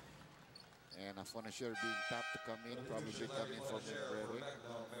Archers. And Afonasher being tapped to come in, probably come in for Membrere.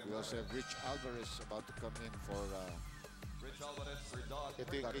 We also have Rich Alvarez about to come in for Ito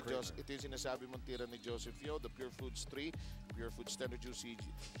yung sinasabi mong tira ni Joseph Yo, the Pure Foods 3, Pure Foods Tender Juicy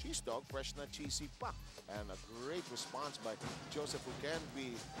Cheese Dog, fresh na cheesy pa. And a great response by Joseph, who can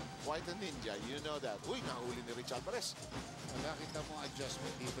be quite a ninja. You know that. Uy, nahuli ni Rich Alvarez. Nakita mo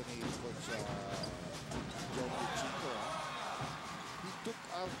adjustment dito ni Coach John Chico. He took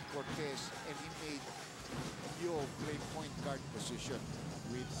out Cortez and he made Yo play point guard position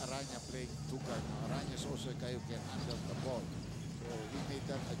with Aranya playing 2 guard. Aranya is also a guy who can handle the ball. So he made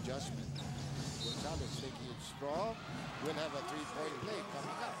that adjustment. Gonzalez taking it strong. We'll have a 3-point play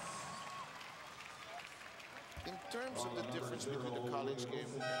coming up. In terms of the difference between the college game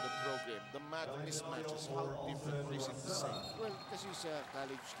and the pro game, the mismatches, how different is it the same? Well, this is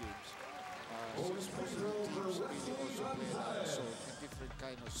college games. Since most of the teams really also play a lot of zones and different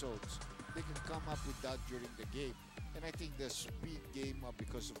kind of zones, they can come up with that during the game. And I think the speed game,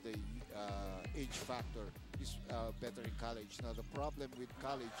 because of the age factor, is better in college. Now, the problem with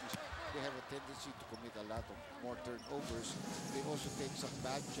college is they have a tendency to commit a lot of more turnovers. They also take some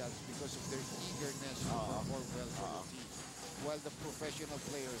bad shots because of their eagerness to perform well for the team. While the professional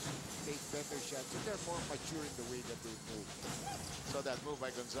players take better shots, and they're more mature in the way that they move. So that move by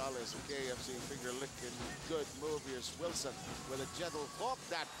Gonzalez, KFC finger licking, good move. Here's Wilson with a gentle hook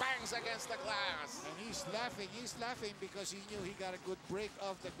that bangs against the glass. And he's laughing because he knew he got a good break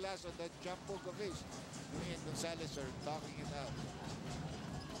off the glass on that jump hook of his. He and Gonzalez are talking it out.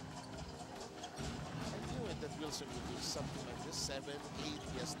 I knew it that Wilson would do something like this. 7, 8,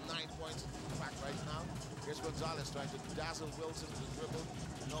 he has 9 points in fact right now. Here's Gonzalez trying to dazzle Wilson with the dribble.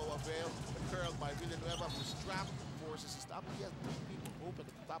 No avail. The curl by Villanueva, who's trapped, forces his stop. He has 3 people open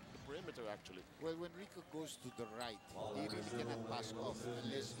at the top of the perimeter, actually. Well, when Rico goes to the right, he really cannot pass off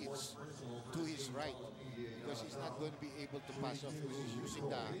unless it's to his right, because he's not going to be able to pass off because he's using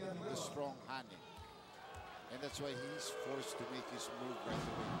the strong hand. And that's why he's forced to make his move right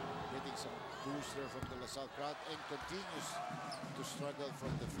away. Getting some booster from the La Salle crowd and continues to struggle from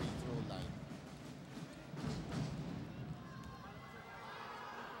the free throw line.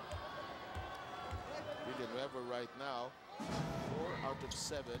 Villanueva right now, 4 out of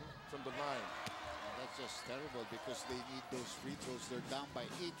 7 from the line. And that's just terrible because they need those free throws. They're down by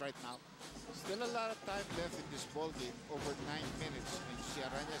 8 right now. Still a lot of time left in this ball game, over 9 minutes. And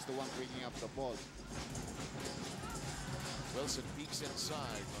Aranya is the one bringing up the ball. Wilson peeks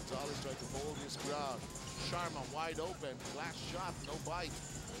inside. Gonzalez tried to hold his ground. Sharma wide open. Last shot, no bite.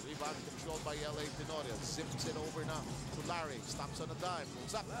 Rebound controlled by LA Tenorio. Zips it over now to Larry. Stops on a dime.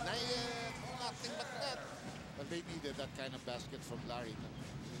 Pulls up. Nothing but net. But they needed that kind of basket from Larry.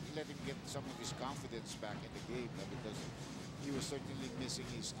 Let him get some of his confidence back in the game, because he was certainly missing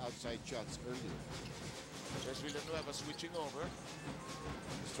his outside shots earlier. There's Villanueva switching over.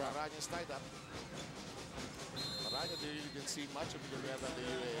 Aranya's tied up. Aranya didn't see much of Villanueva in the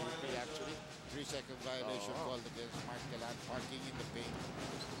UAAP actually. 3-second violation called against Mark Galan, parking in the paint.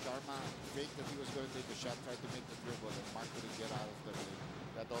 Sharma faked that he was going to take a shot, tried to make the dribble, and Mark couldn't get out of the lane.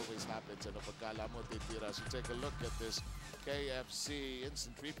 That always happens. And pagkala mo titira. So take a look at this KFC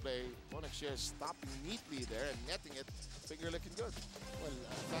instant replay. Bonexer stopped neatly there and netting it. Finger looking good. Well,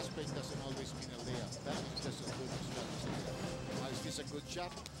 fast break doesn't always mean a layup. That is just as good as well. Is this a good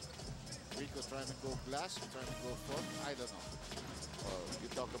shot? Rico trying to go glass, trying to go front. I don't know.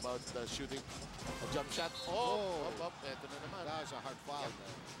 You talk about shooting a jump shot. Up. Eto na naman. That was a hard foul.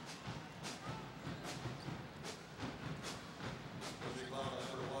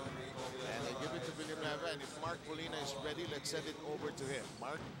 And they give it to Villanueva. And if Mark Molina is ready, let's send it over to him.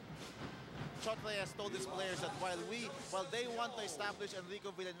 Mark? Chotre has told his players that while they want to establish Enrico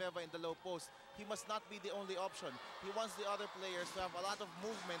Villanueva in the low post, he must not be the only option. He wants the other players to have a lot of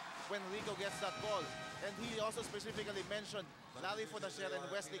movement when Rico gets that ball. And he also specifically mentioned Larry Fonasher and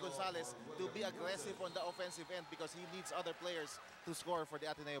Wesley Gonzalez to be aggressive on the offensive end because he needs other players to score for the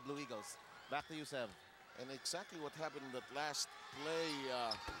Ateneo Blue Eagles. Back to you, Sev. And exactly what happened in that last play,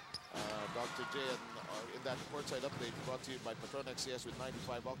 Dr. J, in that courtside update brought to you by Patron XCS with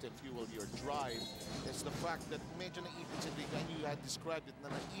 95 octane fuel, your drive, is the fact that medyo naipit si Rico, and you had described it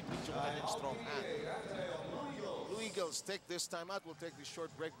na naipit yung kanyang strong hand. Blue Eagles take this time out. We'll take this short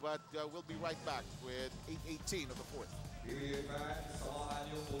break, but we'll be right back with 8:18 of the fourth. PBA fans, samahan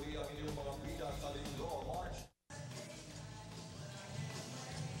niyo muli ang inyong mga bida sa linggo, March.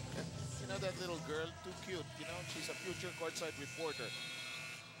 You know that little girl, too cute, you know, she's a future courtside reporter.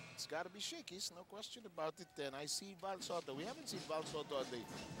 It's got to be Shakey's, no question about it. And I see Val Soto. We haven't seen Val Soto on the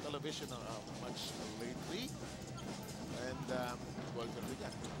television much lately. And, well,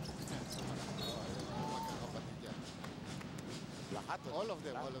 all of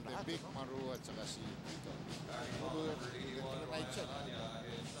them. Big Maru at saka si Tito. Right check.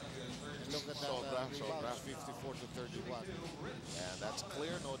 Look at that rebound, 54 to 31. And that's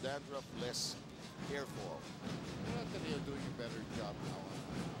clear, no dandruff, less hair fall. They're doing a better job now.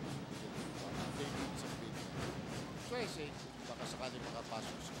 They need some big men. So I say, baka sakali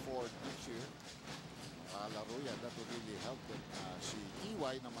makapasok si Ford next year. Laro yan, that will really help them. Si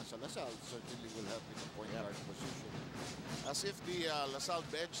EY naman sa La Salle certainly will help in the point guard position. As if the La Salle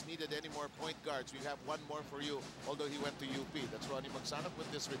bench needed any more point guards. We have one more for you, although he went to UP. That's Ronnie Magsanok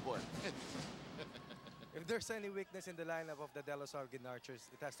with this report. If there's any weakness in the lineup of the De La Salle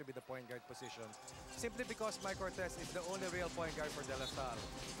Archers, it has to be the point guard position. Simply because Mike Cortez is the only real point guard for De La Salle.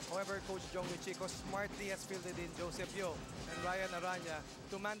 However, Coach Jong Chico smartly has fielded in Joseph Yo and Ryan Aranya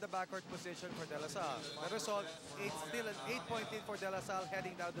to man the backcourt position for De La Salle. The result, still an 8-point lead for De La Salle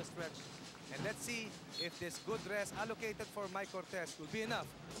heading down the stretch. And let's see if this good rest allocated for Mike Cortez will be enough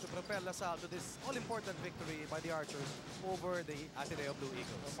to propel La Salle to this all-important victory by the Archers over the Ateneo Blue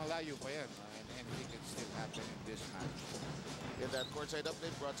Eagles. Malayo pa yan, and anything can still happen in this match. In that courtside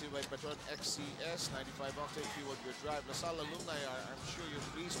update brought to you by Patron XCS, 95 octane fuel your drive. La Salle alumni, I'm sure you're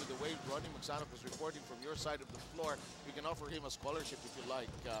pleased with the way Ronnie Magsanok was reporting from your side of the floor. You can offer him a scholarship if you like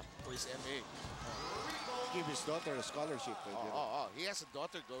for his MA. Give his daughter a scholarship. He has a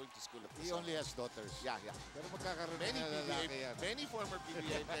daughter going to school at La Salle. He only has daughters. Yeah. Pero magkakaroon Many na lalaki yan. many former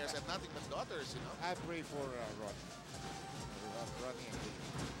PBA players have nothing but daughters, you know. I pray for Ronnie. Ronnie and Lee.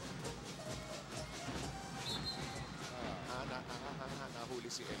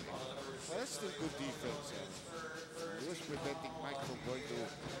 Nahuli si Eli. Well, that's still good defense. He was preventing Mike from going to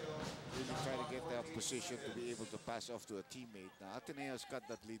really try to get that position to be able to pass off to a teammate. Now, Ateneo's cut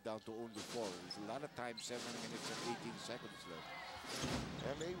that lead down to only 4. It's a lot of time, 7 minutes and 18 seconds left.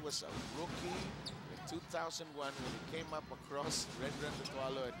 LA was a rookie in 2001 when he came up across Ren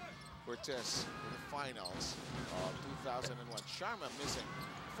Dutualo and Cortez in the finals of 2001. Sharma missing.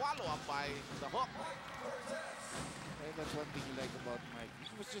 Follow-up by the hook. And that's one thing you like about Mike.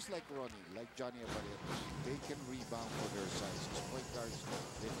 He was just like Ronnie, like Johnny Abarrientos. They can rebound for their size. As point guards,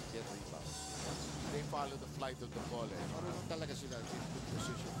 they can get rebounds. They follow the flight of the ball. Marunong talaga sila in good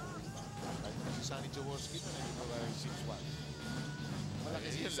position for rebound. Like si Sonny Jaworski na naging 6'1".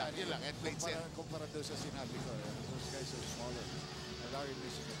 Malaki yun lang. And played set. Kumpara doon sa sinabi ko, those guys are smaller. Larry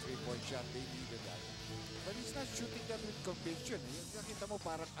missing a 3-point shot. They needed that. But he's not shooting that with conviction. Nakita mo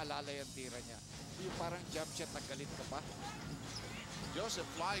parang alalay ang tira niya. Yung parang jump shot na galit ka pa. Joseph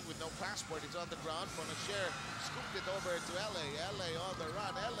flying with no passport. He's on the ground. Fonasher scooped it over to LA. LA on the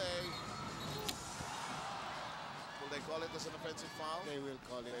run. LA. Will they call it as an offensive foul? They will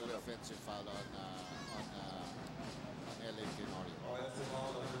call it an offensive foul on LA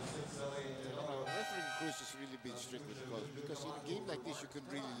you can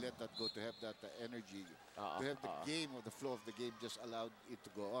really let that go to have that energy, to have the game or the flow of the game just allowed it to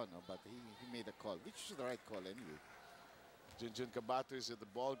go on. But he made a call, which is the right call anyway. Junjun Kabato is at the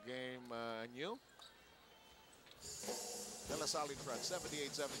ball game. New. La Salle in front,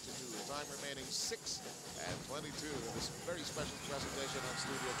 78-72. Time remaining 6:22. This very special presentation on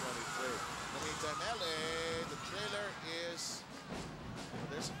Studio 23. In the meantime, LA, the trailer is.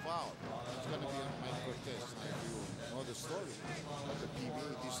 There's a foul. It's going to be on Mike Cortez. Now, if you know the story of the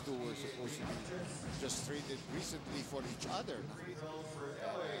PBA, these two were supposed to be just traded recently for each other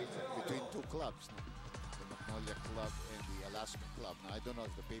between two clubs. The Magnolia Club and the Alaska Club. Now, I don't know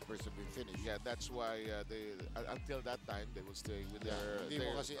if the papers have been finished. Yeah, that's why they until that time they will stay with their. Hindi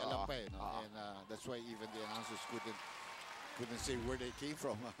mo kasi alam pa, no? And that's why even the announcers couldn't say where they came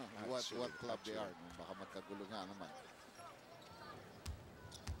from, what club they are. No? Baka magkagulo nga naman.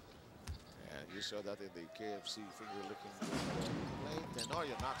 And you saw that in the KFC finger-licking play.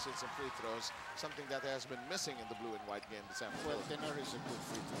 Tenorio knocks in some free throws, something that has been missing in the blue and white game this afternoon. Well, Tenorio is a good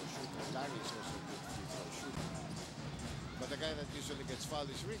free throw shooter. Larry is also a good free throw shooter. But the guy that usually gets fouled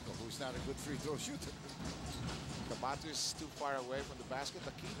is Rico, who's not a good free throw shooter. Kabato is too far away from the basket.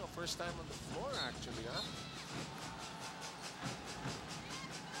 Aquino, first time on the floor, actually, huh?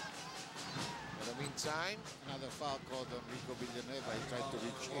 In the meantime, another foul called on Rico Villanueva. He tried to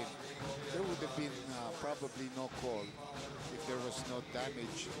reach in. There would have been probably no call if there was no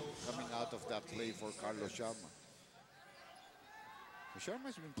damage coming out of that play for Carlos Sharma.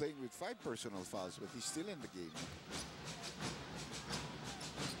 Sharma's been playing with 5 personal fouls, but he's still in the game.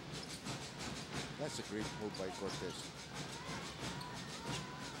 That's a great move by Cortez.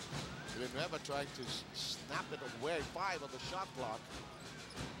 Villanueva trying to snap it away. 5 on the shot clock.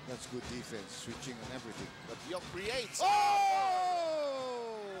 That's good defense, switching and everything. But Yo creates. Oh!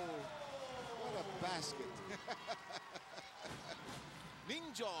 What a basket.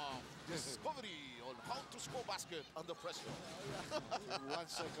 Ninja discovery on how to score basket under pressure. 1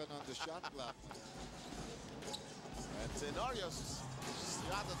 second on the shot clock. And Tenorios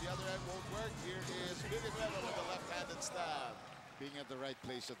shot at the other end won't work. Here is Villanueva with the left-handed stab. Being at the right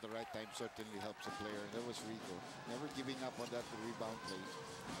place at the right time certainly helps a player. And that was Rico. Never giving up on that rebound play.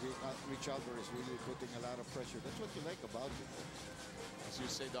 Richaldo is really putting a lot of pressure. That's what you like about it. As you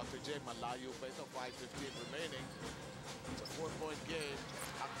say, Dr. J, malayo pa ito. 5:15 remaining. It's a 4-point game.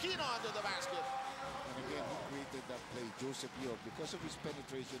 Aquino under the basket. And again, who created that play? Joseph Yo. Because of his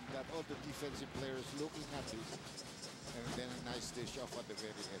penetration, got all the defensive players looking at it. And then a nice dish off at the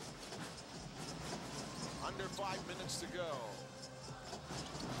very end. Under 5 minutes to go.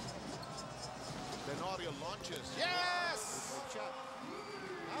 Tenorio launches. Yes! Good shot.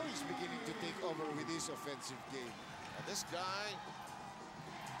 Now he's beginning to take over with his offensive game. And this guy,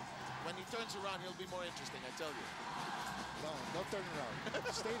 when he turns around, he'll be more interesting, I tell you. No, don't turn around.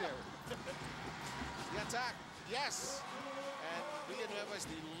 Stay there. The attack, yes. And Villanueva is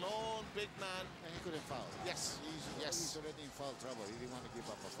the lone big man. And he couldn't foul. Yes. He's already in foul trouble. He didn't want to give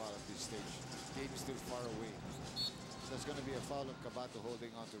up a foul at this stage. The game is still far away. There's going to be a foul on Kabato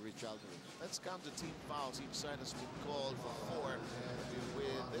holding on to Richaldo. Let's count the team fouls. Each side has been called for 4.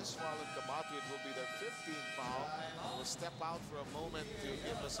 With this foul on Kabato, it will be their 15th foul. We'll step out for a moment to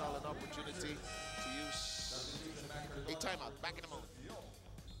give La Salle an opportunity to use a timeout. Back in a moment.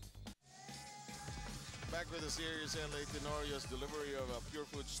 Back with the series, LA Tenorio's delivery of a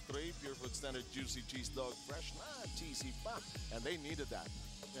Pure Food Straight, Pure Food Standard Juicy Cheese Dog Fresh, cheesy pa. And they needed that.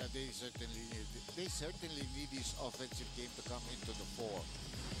 Yeah, they certainly need this offensive game to come into the fore.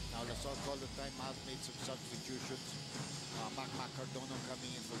 Now, La Salle called the timeout, made some substitutions. Mac Cardona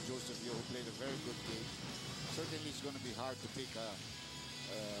coming in for Joseph Yo, who played a very good game. Certainly, it's going to be hard to pick yung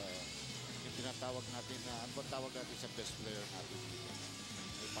tinatawag natin na, ano ba tawag natin sa best player natin dito?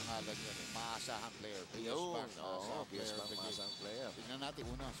 May pangalan yan eh, maasahang player. Maasahang player. Tingnan natin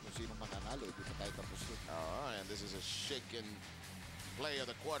una kung sino mananalo, hindi pa tayo tapos doon. And this is a shaken play of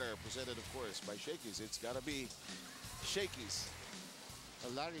the quarter, presented, of course, by Shakey's. It's got to be Shakey's.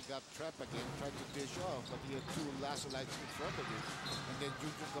 Larry got trapped again, tried to dish off, but he had 2 lasso lights in front of him. And then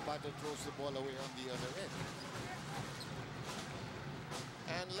Junjun Kabato throws the ball away on the other end.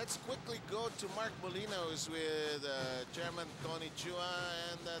 And let's quickly go to Mark Molina, who's with Chairman Tony Chua,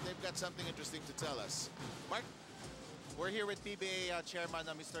 and they've got something interesting to tell us. Mark? We're here with PBA Chairman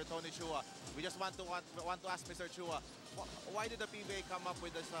Mr. Tony Chua. We just want to ask Mr. Chua, why did the PBA come up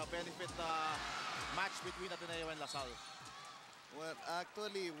with this benefit match between Ateneo and La Salle? Well,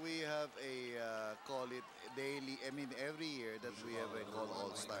 actually, we have a call it daily. I mean, every year that we have a call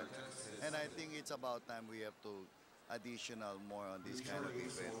All-Star, and I think it's about time we have to additional more on this kind of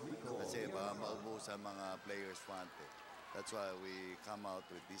event. Kasi baka maubusan mga players want it. That's why we come out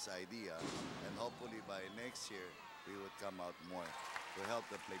with this idea, and hopefully by next year we would come out more to help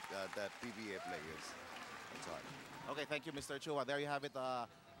the PBA players. That's all. Okay, thank you, Mr. Chua. There you have it. The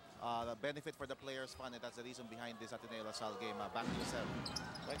benefit for the players' fund, and that's the reason behind this Ateneo La Salle game. Back to yourself.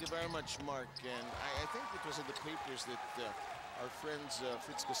 Thank you very much, Mark. And I think it was in the papers that our friends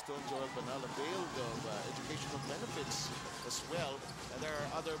Fritz Gaston, Joel Banal availed of educational benefits as well. And there are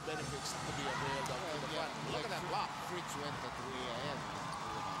other benefits to be availed of for the fund. Look at that block. Fritz went at way ahead.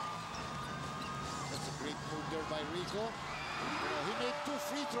 That's a great move there by Rico. He made 2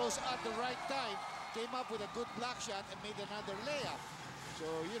 free throws at the right time, came up with a good block shot, and made another layup. So,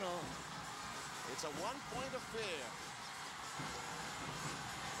 you know, it's a one-point affair.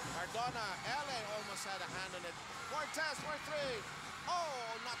 Cardona, LA almost had a hand on it. Cortez for 3. Oh,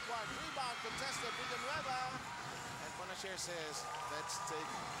 not quite. Rebound contested. Villanueva. And Bonachir says, let's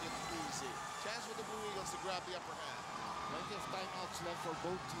take it easy. Chance for the Blue Eagles to grab the upper hand. plenty of timeouts left for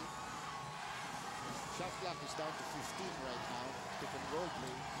both teams. Shot clock is down to 15 right now. Pick and roll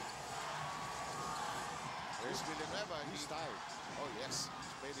play. There's Villanueva. He's tired. Oh, yes.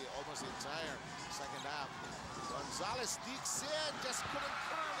 Maybe almost the entire second half. Gonzalez digs in, just couldn't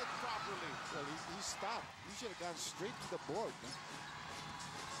turn it properly. Well, he stopped. He should have gone straight to the board.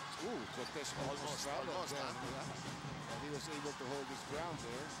 Huh? Ooh, Cortez almost traveled there. Yeah. And he was able to hold his ground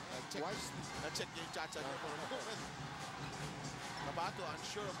there. Twice. Check your Chacha for a moment. Nabato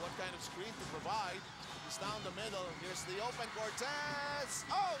unsure of what kind of screen to provide. He's down the middle. Here's the open Cortez.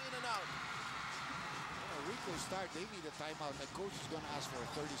 Oh, in and out. Rico's tired. They need a timeout. The coach is going to ask for a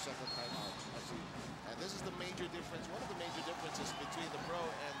 30-second timeout. And this is the major difference. One of the major differences between the pro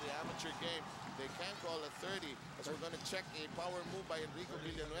and the amateur game. They can call a 30, as we're going to check a power move by Enrico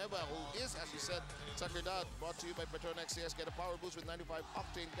Villanueva, who is, as you said, tuckered out. Brought to you by Petronex CS. Get a power boost with 95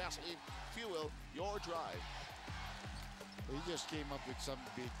 octane gasoline. Fuel your drive. He just came up with some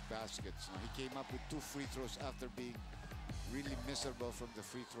big baskets. He came up with 2 free throws after being really miserable from the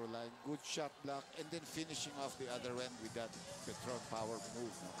free throw line. Good shot block, and then finishing off the other end with that Petron power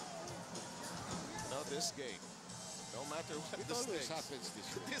move. Now this game, no matter what it the always stakes, happens this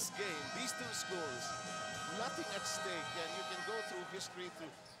way. This game, these two schools, nothing at stake, and you can go through history,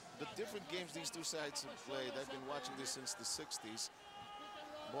 through the different games these two sides have played. I've been watching this since the 60s.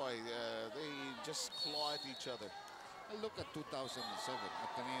 Boy, they just claw at each other. Look at 2007.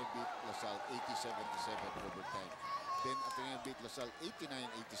 Ateneo beat La Salle 87-7 overtime. Then Ateneo beat La Salle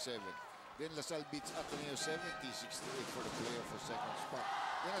 89-87. Then La Salle beats Ateneo 70-68 for the playoff for second spot.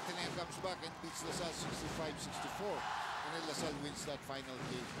 Then Ateneo comes back and beats La Salle 65-64. And then La Salle wins that final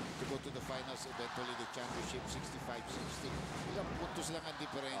game to go to the finals, eventually the championship 65-60. Ilang puntos lang ang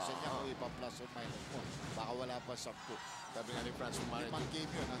diferensya niya kung ipa-plus or minus mo. Baka wala pa 10. Sabi nga ni Franz Pumari, game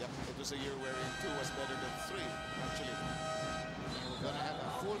yun. Yep, it was a year wherein 2 was better than 3, actually. We're gonna have a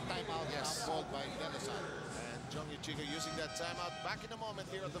full timeout called by De La Salle. Jong Yuchika using that timeout. Back in a moment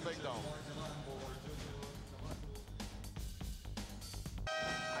here at the Big Dome.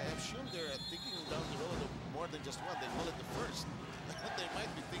 I assume they're thinking down the road of more than just one. They call it the first. They might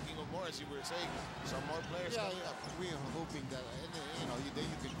be thinking of more, as you were saying, some more players coming up. We are hoping that, then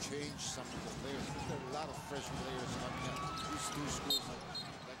you can change some of the players. There are a lot of fresh players coming up. These two schools,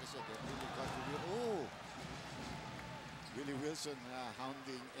 like I said, they really contribute. Oh! Willie Wilson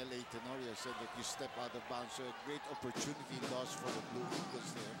hounding L.A. Tenorio said that you step out of bounds. So a great opportunity lost for the Blue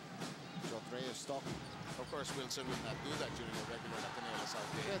Eagles there. So Reyes talking. Of course, Wilson would not do that during the regular Ateneo La Salle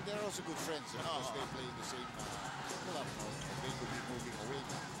game. Yeah, they're also good friends because they play in the same club. They will be moving away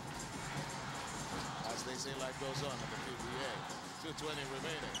now. As they say, life goes on at the PBA. 2:20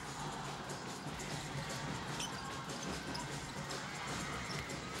 remaining.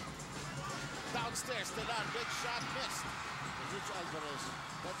 Downstairs, Telan, big shot missed. Rich Alvarez,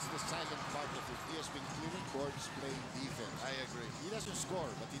 that's the silent part of it. He has been clearing boards, playing defense. I agree. He doesn't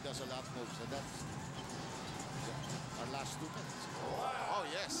score, but he does a lot of moves, and that's our last 2 minutes. Oh,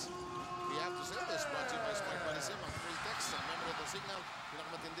 yes. We have to say this. Brought to you by Smart Balisim. Ang free text, ang memorable signal,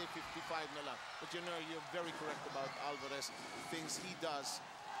 pinakamatindi, 55 na lang. But you know, you're very correct about Alvarez. Things he does.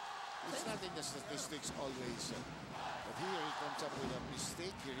 It's not in the statistics always. But here he comes up with a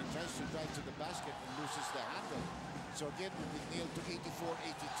mistake here. He tries to drive to the basket and loses the handle. So again, we've been nailed to 84-83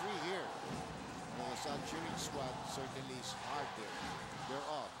 here. The La Salle cheering squad certainly is hard there. They're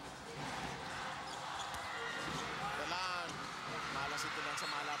off. Dalan. Malas ito lang sa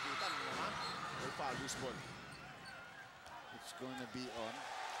malapitan. May foul, loose ball. It's going to be on.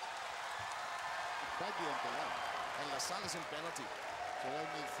 It might be on the line. And La Salle is in penalty. So they'll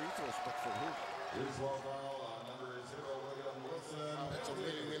make free throws, but for who? Here's ball foul, number 0, William Wilson. That's a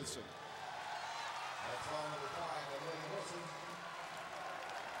Willie Wilson. That's foul number 5, William Wilson.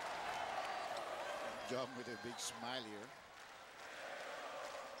 Jong with a big smile here.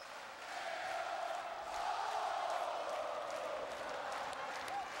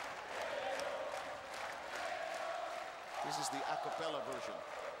 This is the a cappella version.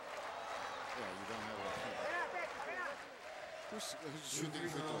 Yeah, you don't have a who's shooting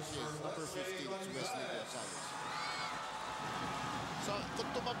free throws? Yes, number 15 is Wesley Gonzalez. So, kung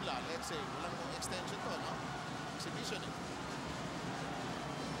tumabla, let's say, walang extension to, no? Exhibition, eh.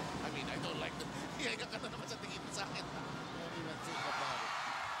 I mean, I don't like the... Hiyaga ka na naman sa tingin sa akin. I don't even think about it.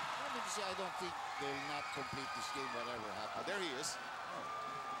 I mean, see, I don't think they'll not complete this game, whatever happens. There he is. Oh.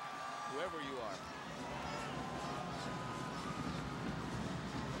 Whoever you are.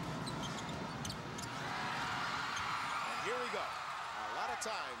 And here we go. A lot of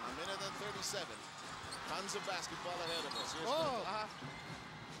time, a minute and 37. Tons of basketball ahead of us. Here's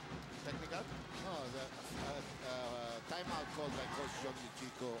technical? No, the timeout called by Coach Jong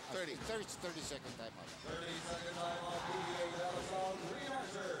Chico. 30-second timeout. 30-second timeout. PBA La Salle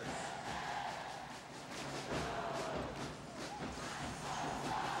reactors.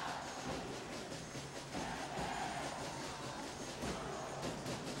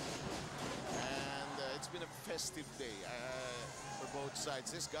 And it's been a festive day for both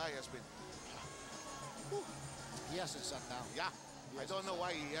sides. This guy has been... He hasn't sat down. Yeah. I don't know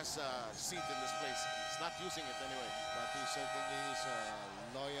why he has a seat in this place. He's not using it anyway. But he certainly is a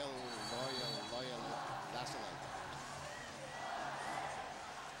loyal La Salle.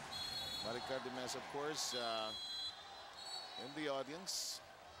 Maricar Dimes, of course, in the audience.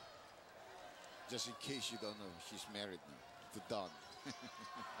 Just in case you don't know, she's married now to Don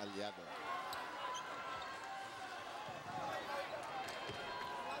Aliado.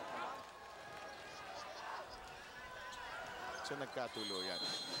 So nagkatulo yan.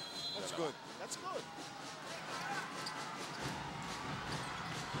 That's good. That's good.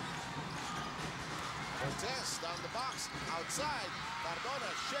 Cortez down the box, outside.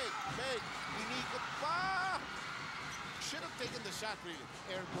 Cardona, shake, fake, inikot pa! Should have taken the shot, really.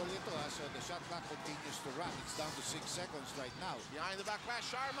 Air ball ito, so the shot clock continues to run. It's down to 6 seconds right now. Behind the back pass,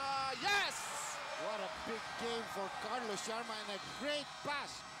 Sharma, yes! What a big game for Carlos Sharma and a great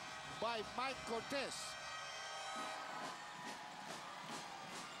pass by Mike Cortez.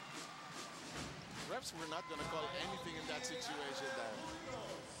 Refs were not going to call anything in that situation there.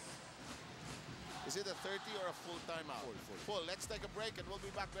 Is it a 30 or a full timeout? Full. Let's take a break and we'll be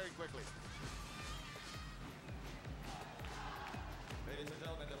back very quickly. Ladies and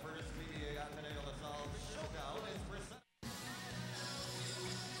gentlemen, the first PBA Ateneo La Salle showdown is presented.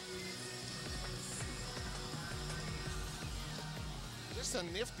 Just a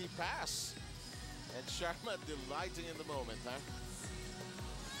nifty pass. And Sharma delighting in the moment, huh?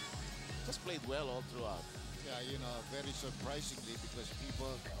 Just played well all throughout. Yeah, you know, very surprisingly because people,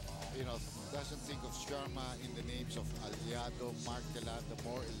 you know, doesn't think of Sharma in the names of Aliado, Marquelan, the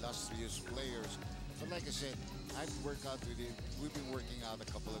more illustrious players. But like I said, I've worked out with him. We've been working out a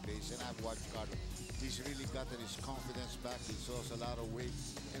couple of days, and I've watched Carlos. He's really gotten his confidence back. He's lost a lot of weight,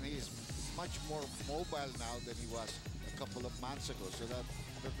 and he's much more mobile now than he was a couple of months ago. So that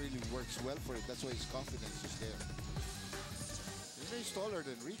really works well for him. That's why his confidence is there. He's taller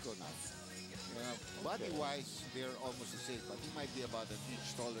than Rico now. You know, body-wise, they're almost the same, but he might be about an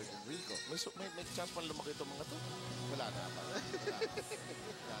inch taller than Rico. May chance pang lumaki itong mga to? Wala na.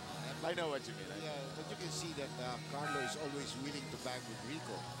 I know what you mean. Yeah, but you can see that Carlo is always willing to bang with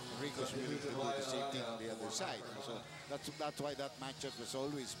Rico. Rico's willing to do the same thing on the other side. So that's why that matchup has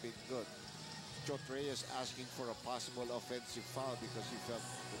always been good. Chot Reyes asking for a possible offensive foul because he felt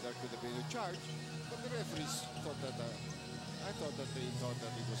that there could have been a charge, but the referees thought that I thought that they thought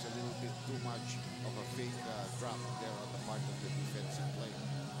that it was a little bit too much of a fake drop there on the part of the defensive play.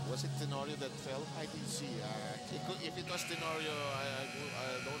 Was it Tenorio that fell? I didn't see. If it was Tenorio,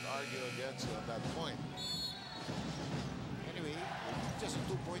 I don't argue against you at that point. Anyway, just a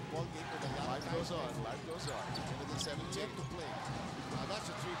 2-point ball game with a lot of time. Life goes on. Minute and 17 to play. Now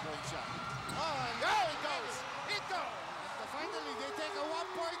that's a 3-point shot. Oh, and there it goes! It goes! And finally, they take a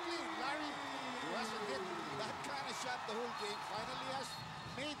 1-point lead. Larry, who hasn't hit that kind of shot the whole game, finally has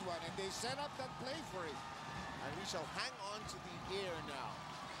made one, and they set up that play for him. And we shall hang on to the air now.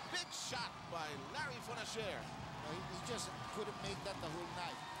 Big shot by Larry Fonacher. He just couldn't make that the whole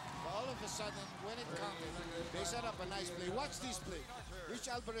night. But all of a sudden, when it counted, they set up a nice play. Watch this play. Rich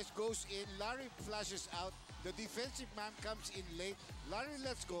Alvarez goes in. Larry flashes out. The defensive man comes in late. Larry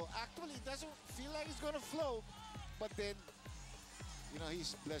lets go. Actually, it doesn't feel like it's going to flow. But then, you know,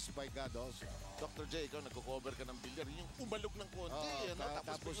 he's blessed by God also. Dr. J, ikaw nagko-cover ka ng bilyar. Yung umalog ng konti.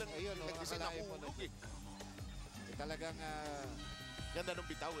 Tapos biglang ayun, kasi nahulog eh. Talagang Ganda nung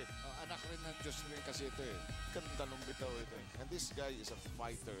bitaw eh. Anak rin ng Diyos rin kasi ito eh. Ganda nung bitaw ito eh. And this guy is a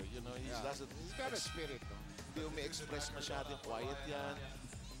fighter, you know. He's got a spirit. No? Hindi umi-express masyado. Quiet yan.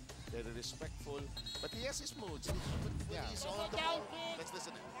 Very respectful. But he has his moods. He's on the ball. Let's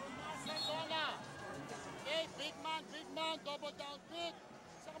listen in. Hey, big man, double down, big.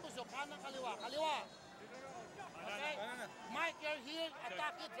 Saan ka mo so? Kanan, kaliwa. Okay? Mike, you're here.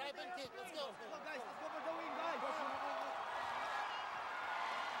 Attack it, drive and kick. Let's go. Let's go, guys. Let's go for the win, guys.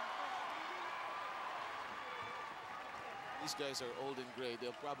 These guys are old and gray.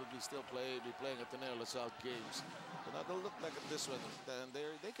 They'll probably still be playing Ateneo La Salle games. But now they'll look like at this one, and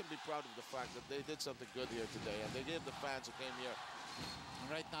they can be proud of the fact that they did something good here today, and they gave the fans who came here.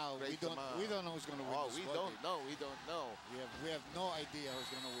 Right now, we don't know who's going to win this we ball. We don't know. We have no idea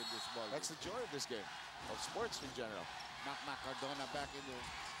who's going to win this ball. That's the joy of this game, of sports in general. Mac Cardona back in the...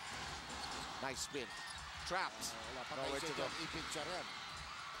 Nice spin. Trapped. Nowhere to go.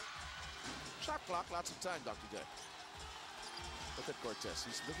 Shot clock, lots of time, Dr. J. Look at Cortez.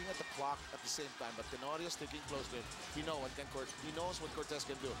 He's looking at the clock at the same time, but Tenorio sticking close to him. He knows what Cortez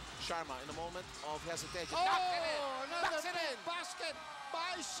can do. Sharma, in a moment of hesitation, knocks it in. Another big basket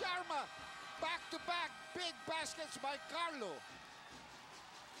by Sharma. Back-to-back big baskets by Carlo.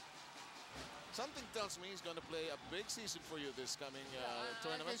 Something tells me he's going to play a big season for you this coming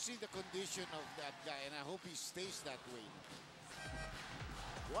tournament. I can see the condition of that guy, and I hope he stays that way.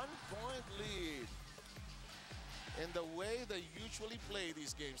 1 point lead. In the way they usually play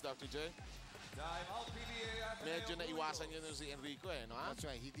these games, Dr. J. PBA Ateneo. Medyo naiwasan yun si Enrico eh, no? That's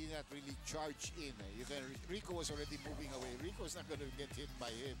right. He did not really charge in. Rico was already moving away. Rico's not going to get hit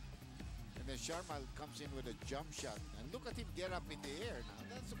by him. And then Sharma comes in with a jump shot. And look at him get up in the air now.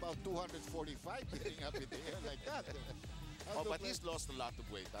 That's about 245 getting up in the air like that. But he's lost a lot of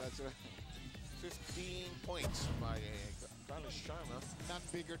weight. That's right. 15 points by Carlos Sharma. None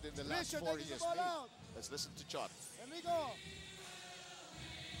bigger than the last 4 years. Let's listen to Chot. Enrico.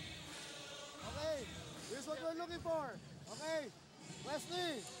 Okay, here's what we're looking for. Okay,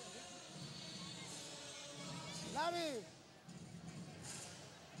 Wesley. Larry.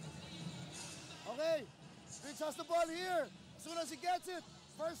 Okay, Riggs has the ball here. As soon as he gets it,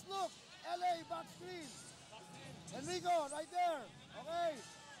 first look, LA back screen. Enrico, right there. Okay,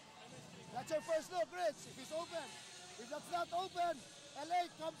 that's your first look, Riggs. If he's open. If that's not open,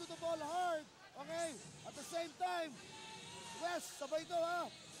 LA come to the ball hard. Okay, at the same time, West, sabay ito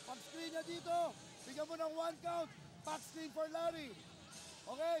ha. Pag-screen niya dito, bigyan mo ng 1 count. Back screen for Larry.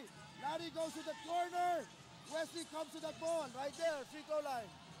 Okay, Larry goes to the corner. Wesley comes to that ball right there, free throw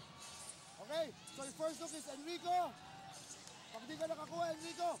line. Okay, so your first look is Enrico. Pag di ka nakakuha,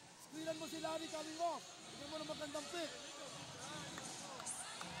 Enrico, screenan mo si Larry coming off. Bigyan mo ng magandang pick.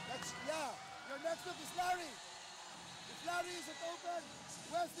 Your next look is Larry. If Larry isn't open,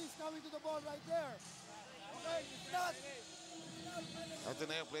 Wesley's coming to the ball right there. Okay, if not.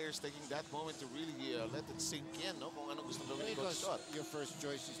 Ateneo players taking that moment to really let it sink in, no? Kung anong gusto gawin ni Coach Shot. Your first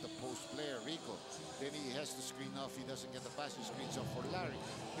choice is the post player, Rico. Then he has to screen off. He doesn't get the pass. He screens off for Larry.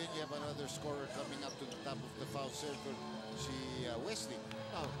 Then you have another scorer coming up to the top of the foul circle, si Wesley.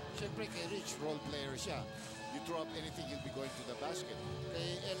 Now, syempre kay Rich, role player siya. You throw up anything, he'll be going to the basket.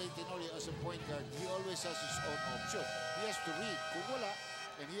 Kay L.A. Tenorio as a point guard, he always has his own option. He has to read. Kung wala,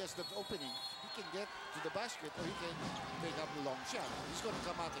 and he has that opening, he can get to the basket or he can take up a long shot. He's going to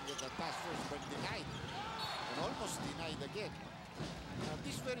come out and get that pass first, but denied. And almost denied again. Now,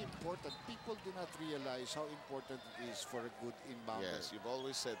 this is very important. People do not realize how important it is for a good inbounder. Yes, you've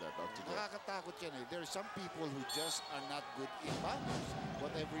always said that, Dr. J. Nakakatakot yan eh. There are some people who just are not good inbounders,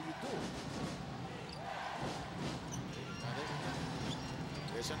 whatever you do.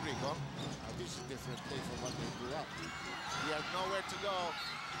 Here's Enrico. This is a different play from what they grew up. He had nowhere to go.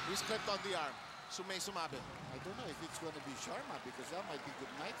 He's clipped on the arm. Sumabe. I don't know if it's going to be Sharma because that might be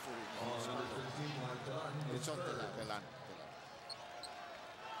good night for him. It's on Telan.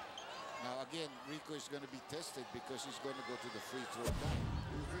 Now again, Rico is going to be tested because he's going to go to the free throw line.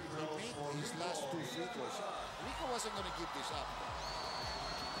 He made his last 2 free throws. Rico wasn't going to give this up.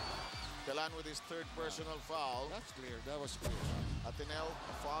 Telan with his 3rd personal foul. That's clear. That was clear. Ateneo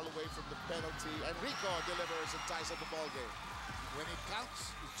a foul away from the penalty. And Rico delivers and ties up the ball game. When it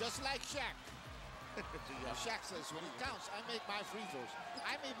counts, it's just like Shaq. Shaq says, when it counts, I make my free throws.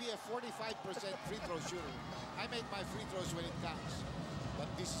 I may be a 45% free throw shooter. I make my free throws when it counts. But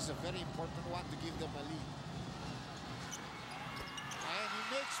this is a very important one to give them a lead. And he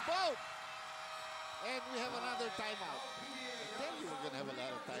makes both. And we have another timeout. I tell you we're going to have a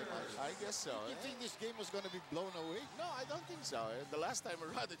lot of timeouts. I guess so. You think this game was going to be blown away? No, I don't think so. The last time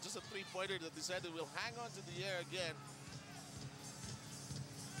around, it's just a 3-pointer that decided we'll hang on to the air again.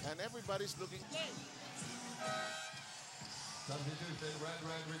 And everybody's looking. Substitution,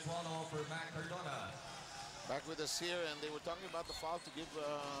 red Rituano for Mac Cardona. Back with us here, and they were talking about the foul to give,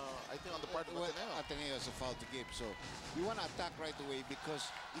 I think, on the part of Ateneo. Ateneo has a foul to give, so you want to attack right away because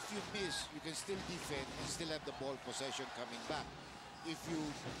if you miss, you can still defend and still have the ball possession coming back. If you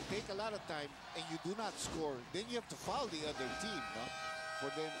take a lot of time and you do not score, then you have to foul the other team, no?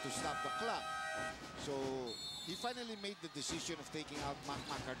 For them to stop the clock. So he finally made the decision of taking out Mac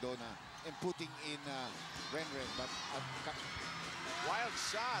Cardona and putting in Ren, but Wild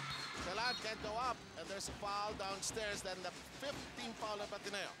shot. Talan can't go up, and there's a foul downstairs. Then the 15th foul of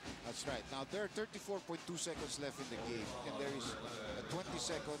Ateneo. That's right. Now there are 34.2 seconds left in the game, and there is a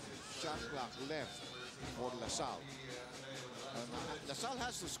 20-second shot clock left for La Salle. La Salle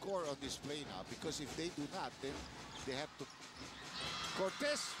has to score on this play now because if they do not, then they have to.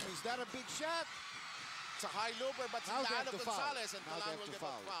 Cortez, is that a big shot? It's a high looper, but Now they Talan have of to foul. Gonzalez, and Now they Talan have will to give a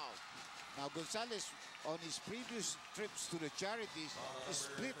foul. foul. Now Gonzalez, on his previous trips to the charities, he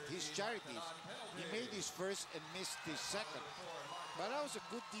split his charities. He made his first and missed his second. But that was a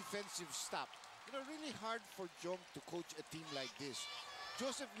good defensive stop. You know, really hard for Jong to coach a team like this.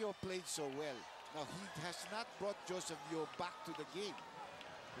 Joseph Yo played so well. Now he has not brought Joseph Yo back to the game.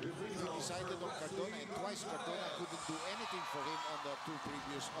 He decided on Cardona, and twice Cardona couldn't do anything for him on the two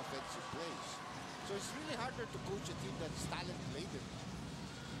previous offensive plays. So it's really harder to coach a team that's talent-laden.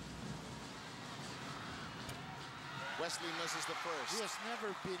 Wesley misses the first. He has never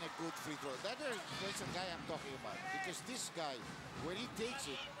been a good free throw. That's the guy I'm talking about. Because this guy, when he takes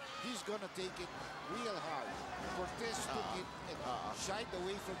it, he's going to take it real hard. Cortez took it and shied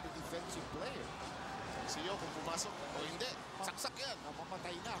away from the defensive player. Siyo kung pumasok o hindi. Saksak yan.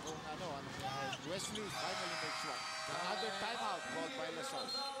 Namamatay na kung ano. Wesley finally makes one. Another timeout called by La Salle.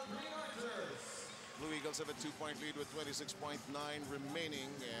 Blue Eagles have a 2-point lead with 26.9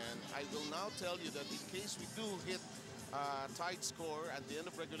 remaining. And I will now tell you that in case we do hit tied score at the end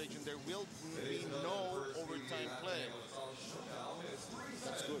of regulation, there will be no overtime play.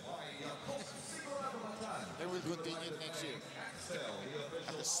 That's good. They will continue next year.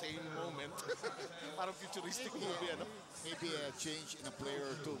 At the same moment. Parang futuristic movie, ano? Maybe a change in a player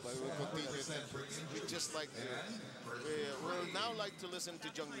or two, but we'll continue next year. We'd just like to, we'll now like to listen to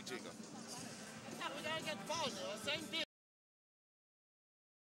Jung Michigo. Yeah, we gotta get fouled. Same deal.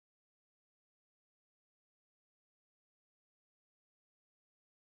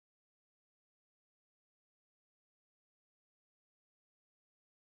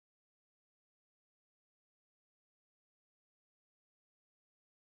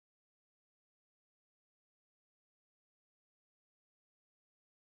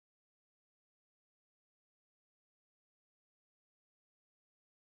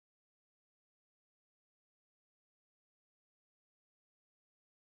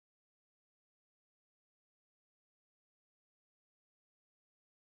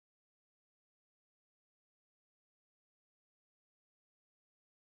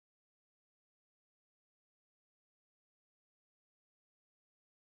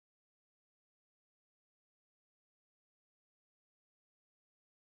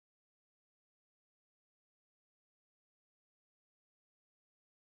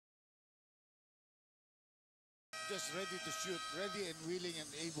 Just ready to shoot, ready and willing and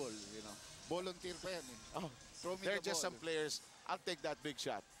able, you know. Volunteer pa yan. Oh, throw me there the are just ball. some players. I'll take that big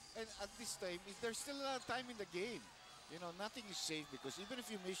shot. And at this time, there's still a lot of time in the game. You know, nothing is safe because even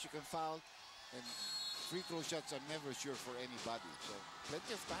if you miss, you can foul. And free throw shots are never sure for anybody. So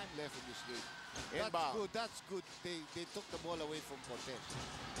plenty of time left in this game. That's Inbound. good. That's good. They took the ball away from Cortez.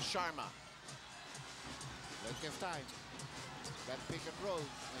 Sharma. Plenty of time. That pick and roll.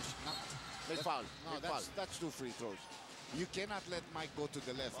 They foul. No, They foul. that's two free throws. You cannot let Mike go to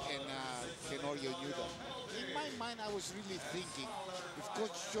the left, and Tenorio knew that. In my mind, I was really thinking if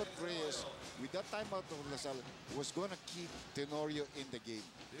Coach Shot Reyes, with that timeout of La Salle, was going to keep Tenorio in the game.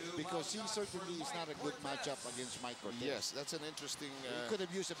 Because he certainly is not a good matchup against Mike Cortez. Yes, that's an interesting... he could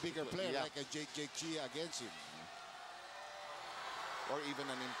have used a bigger player yeah. like a Jake Chia against him. Or even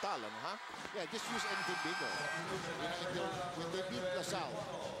an Intal, huh? Yeah, just use anything bigger. When they beat La Salle,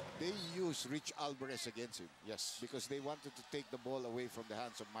 they used Rich Alvarez against him. Yes. Because they wanted to take the ball away from the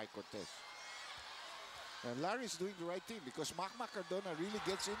hands of Mike Cortez. And Larry's doing the right thing because Mac Cardona really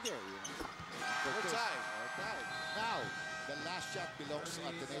gets in there. You know. Good time. Now, the last shot belongs to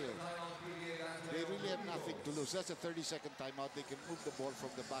Ateneo. They really have nothing to lose. That's a 30-second timeout. They can move the ball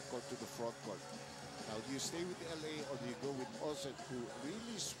from the backcourt to the front court. Now, do you stay with LA or do you go with Olsen, who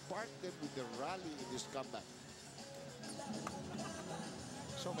really sparked them with the rally in this comeback?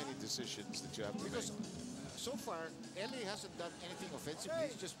 So many decisions that you have to Because make. so far, LA hasn't done anything offensively.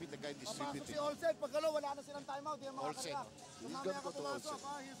 He's just been the guy Papasok si distributing. Olsen. Pagkalo, wala na silang timeout. Di na Olsen. makakalayak. He's Mamaya gonna ka go to pumasok, Olsen.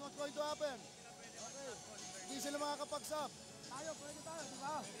 ha? Here's what's going to happen. Okay. Hindi sila makakapagsab. Tayo, pwede tayo, di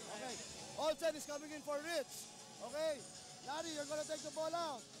ba? Okay. Olsen is coming in for Rich. Okay. Larry, you're gonna take the ball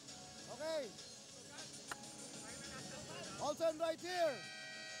out. Okay. Olsen right here.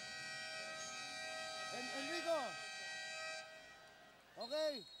 And Enrico.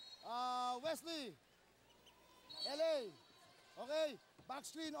 Okay. Wesley. LA. Okay. Back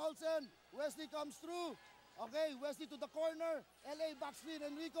screen, Olsen. Wesley comes through. Okay. Wesley to the corner. LA back screen,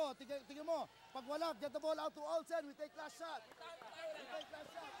 Enrico. Tingnan mo. Pag wala, get the ball out to Olsen. We take last shot. We take last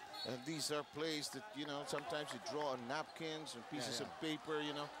shot. And these are plays that, you know, sometimes you draw on napkins and pieces of paper,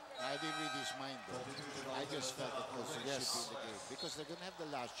 you know. I didn't read his mind, though. I just felt that Olsen should be in the game. Because they're going to have the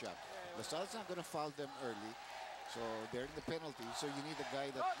last shot. LaSalle's not going to foul them early. So they're in the penalty. So you need a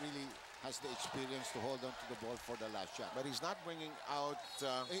guy that really has the experience to hold on to the ball for the last shot. But he's not bringing out...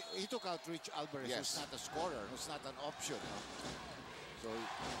 He took out Rich Alvarez, who's not a scorer, who's not an option. So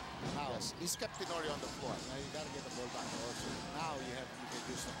now he's kept Tenorio on the floor. Now you got to get the ball back also. Now you can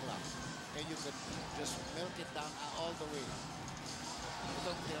use the clock. And you can just milk it down all the way.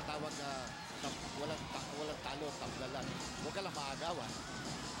 Ito ang tinatawag na walang talo, tablalan. Huwag ka lang maagawan.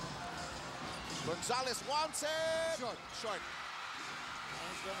 Gonzalez wants it! Short. And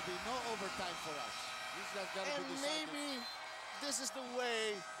it's going to be no overtime for us. This has got to be decided. Maybe this is the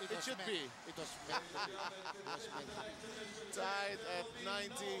way it should be. It was meant to be. It was meant to be. Tied at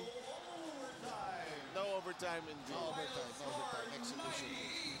 90. No overtime indeed. No overtime. Exhibition.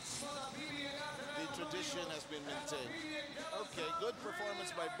 The tradition has been maintained. Okay, good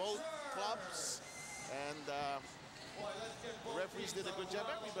performance by both clubs. And referees did a good job.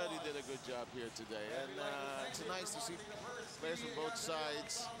 Everybody did a good job here today. And it's nice to see players from both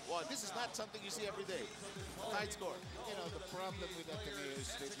sides. Wow, this is not something you see every day. Tight score. You know, the problem with Ateneo is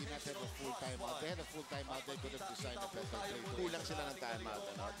they did not have a full timeout. They had a full timeout, they could have designed a better play. Kulang sila ng timeout.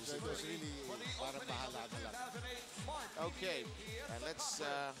 So it was really parang bahala na lang. Okay, and let's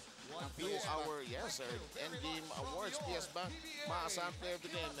do our end game awards. PS Bank, Maasahan Player of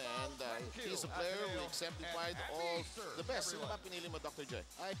the Game, and he's a player who exemplified all the best. Sino ba pinili mo, Dr. J?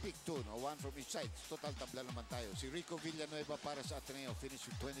 I picked two, one from each side. Total tabla naman tayo. Si Rico Villanueva para sa Ateneo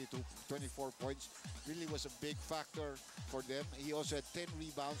finished with 24 points. Really was a big factor for them. He also had 10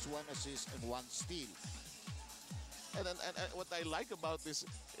 rebounds, 1 assist, and 1 steal. And what I like about this,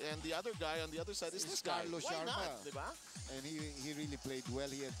 and the other guy on the other side is this guy. Carlos Why Sharma. not, diba? And he really played well.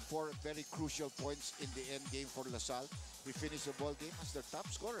 He had 4 very crucial points in the end game for La Salle. He finished the ball game as their top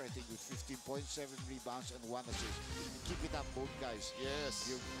scorer, I think, with 15 points, 7 rebounds, and 1 assist. Keep it up, both guys.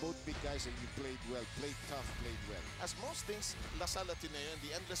 Yes. You're both big guys, and you played well. Played tough, played well. As most things, La Salle Ateneo and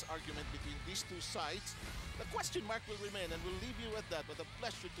the endless argument between these two sides, the question mark will remain, and we'll leave you at that. But a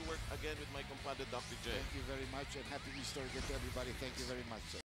pleasure to work again with my compadre, Dr. J. Thank you very much, and happy Easter again to everybody. Thank you very much, sir.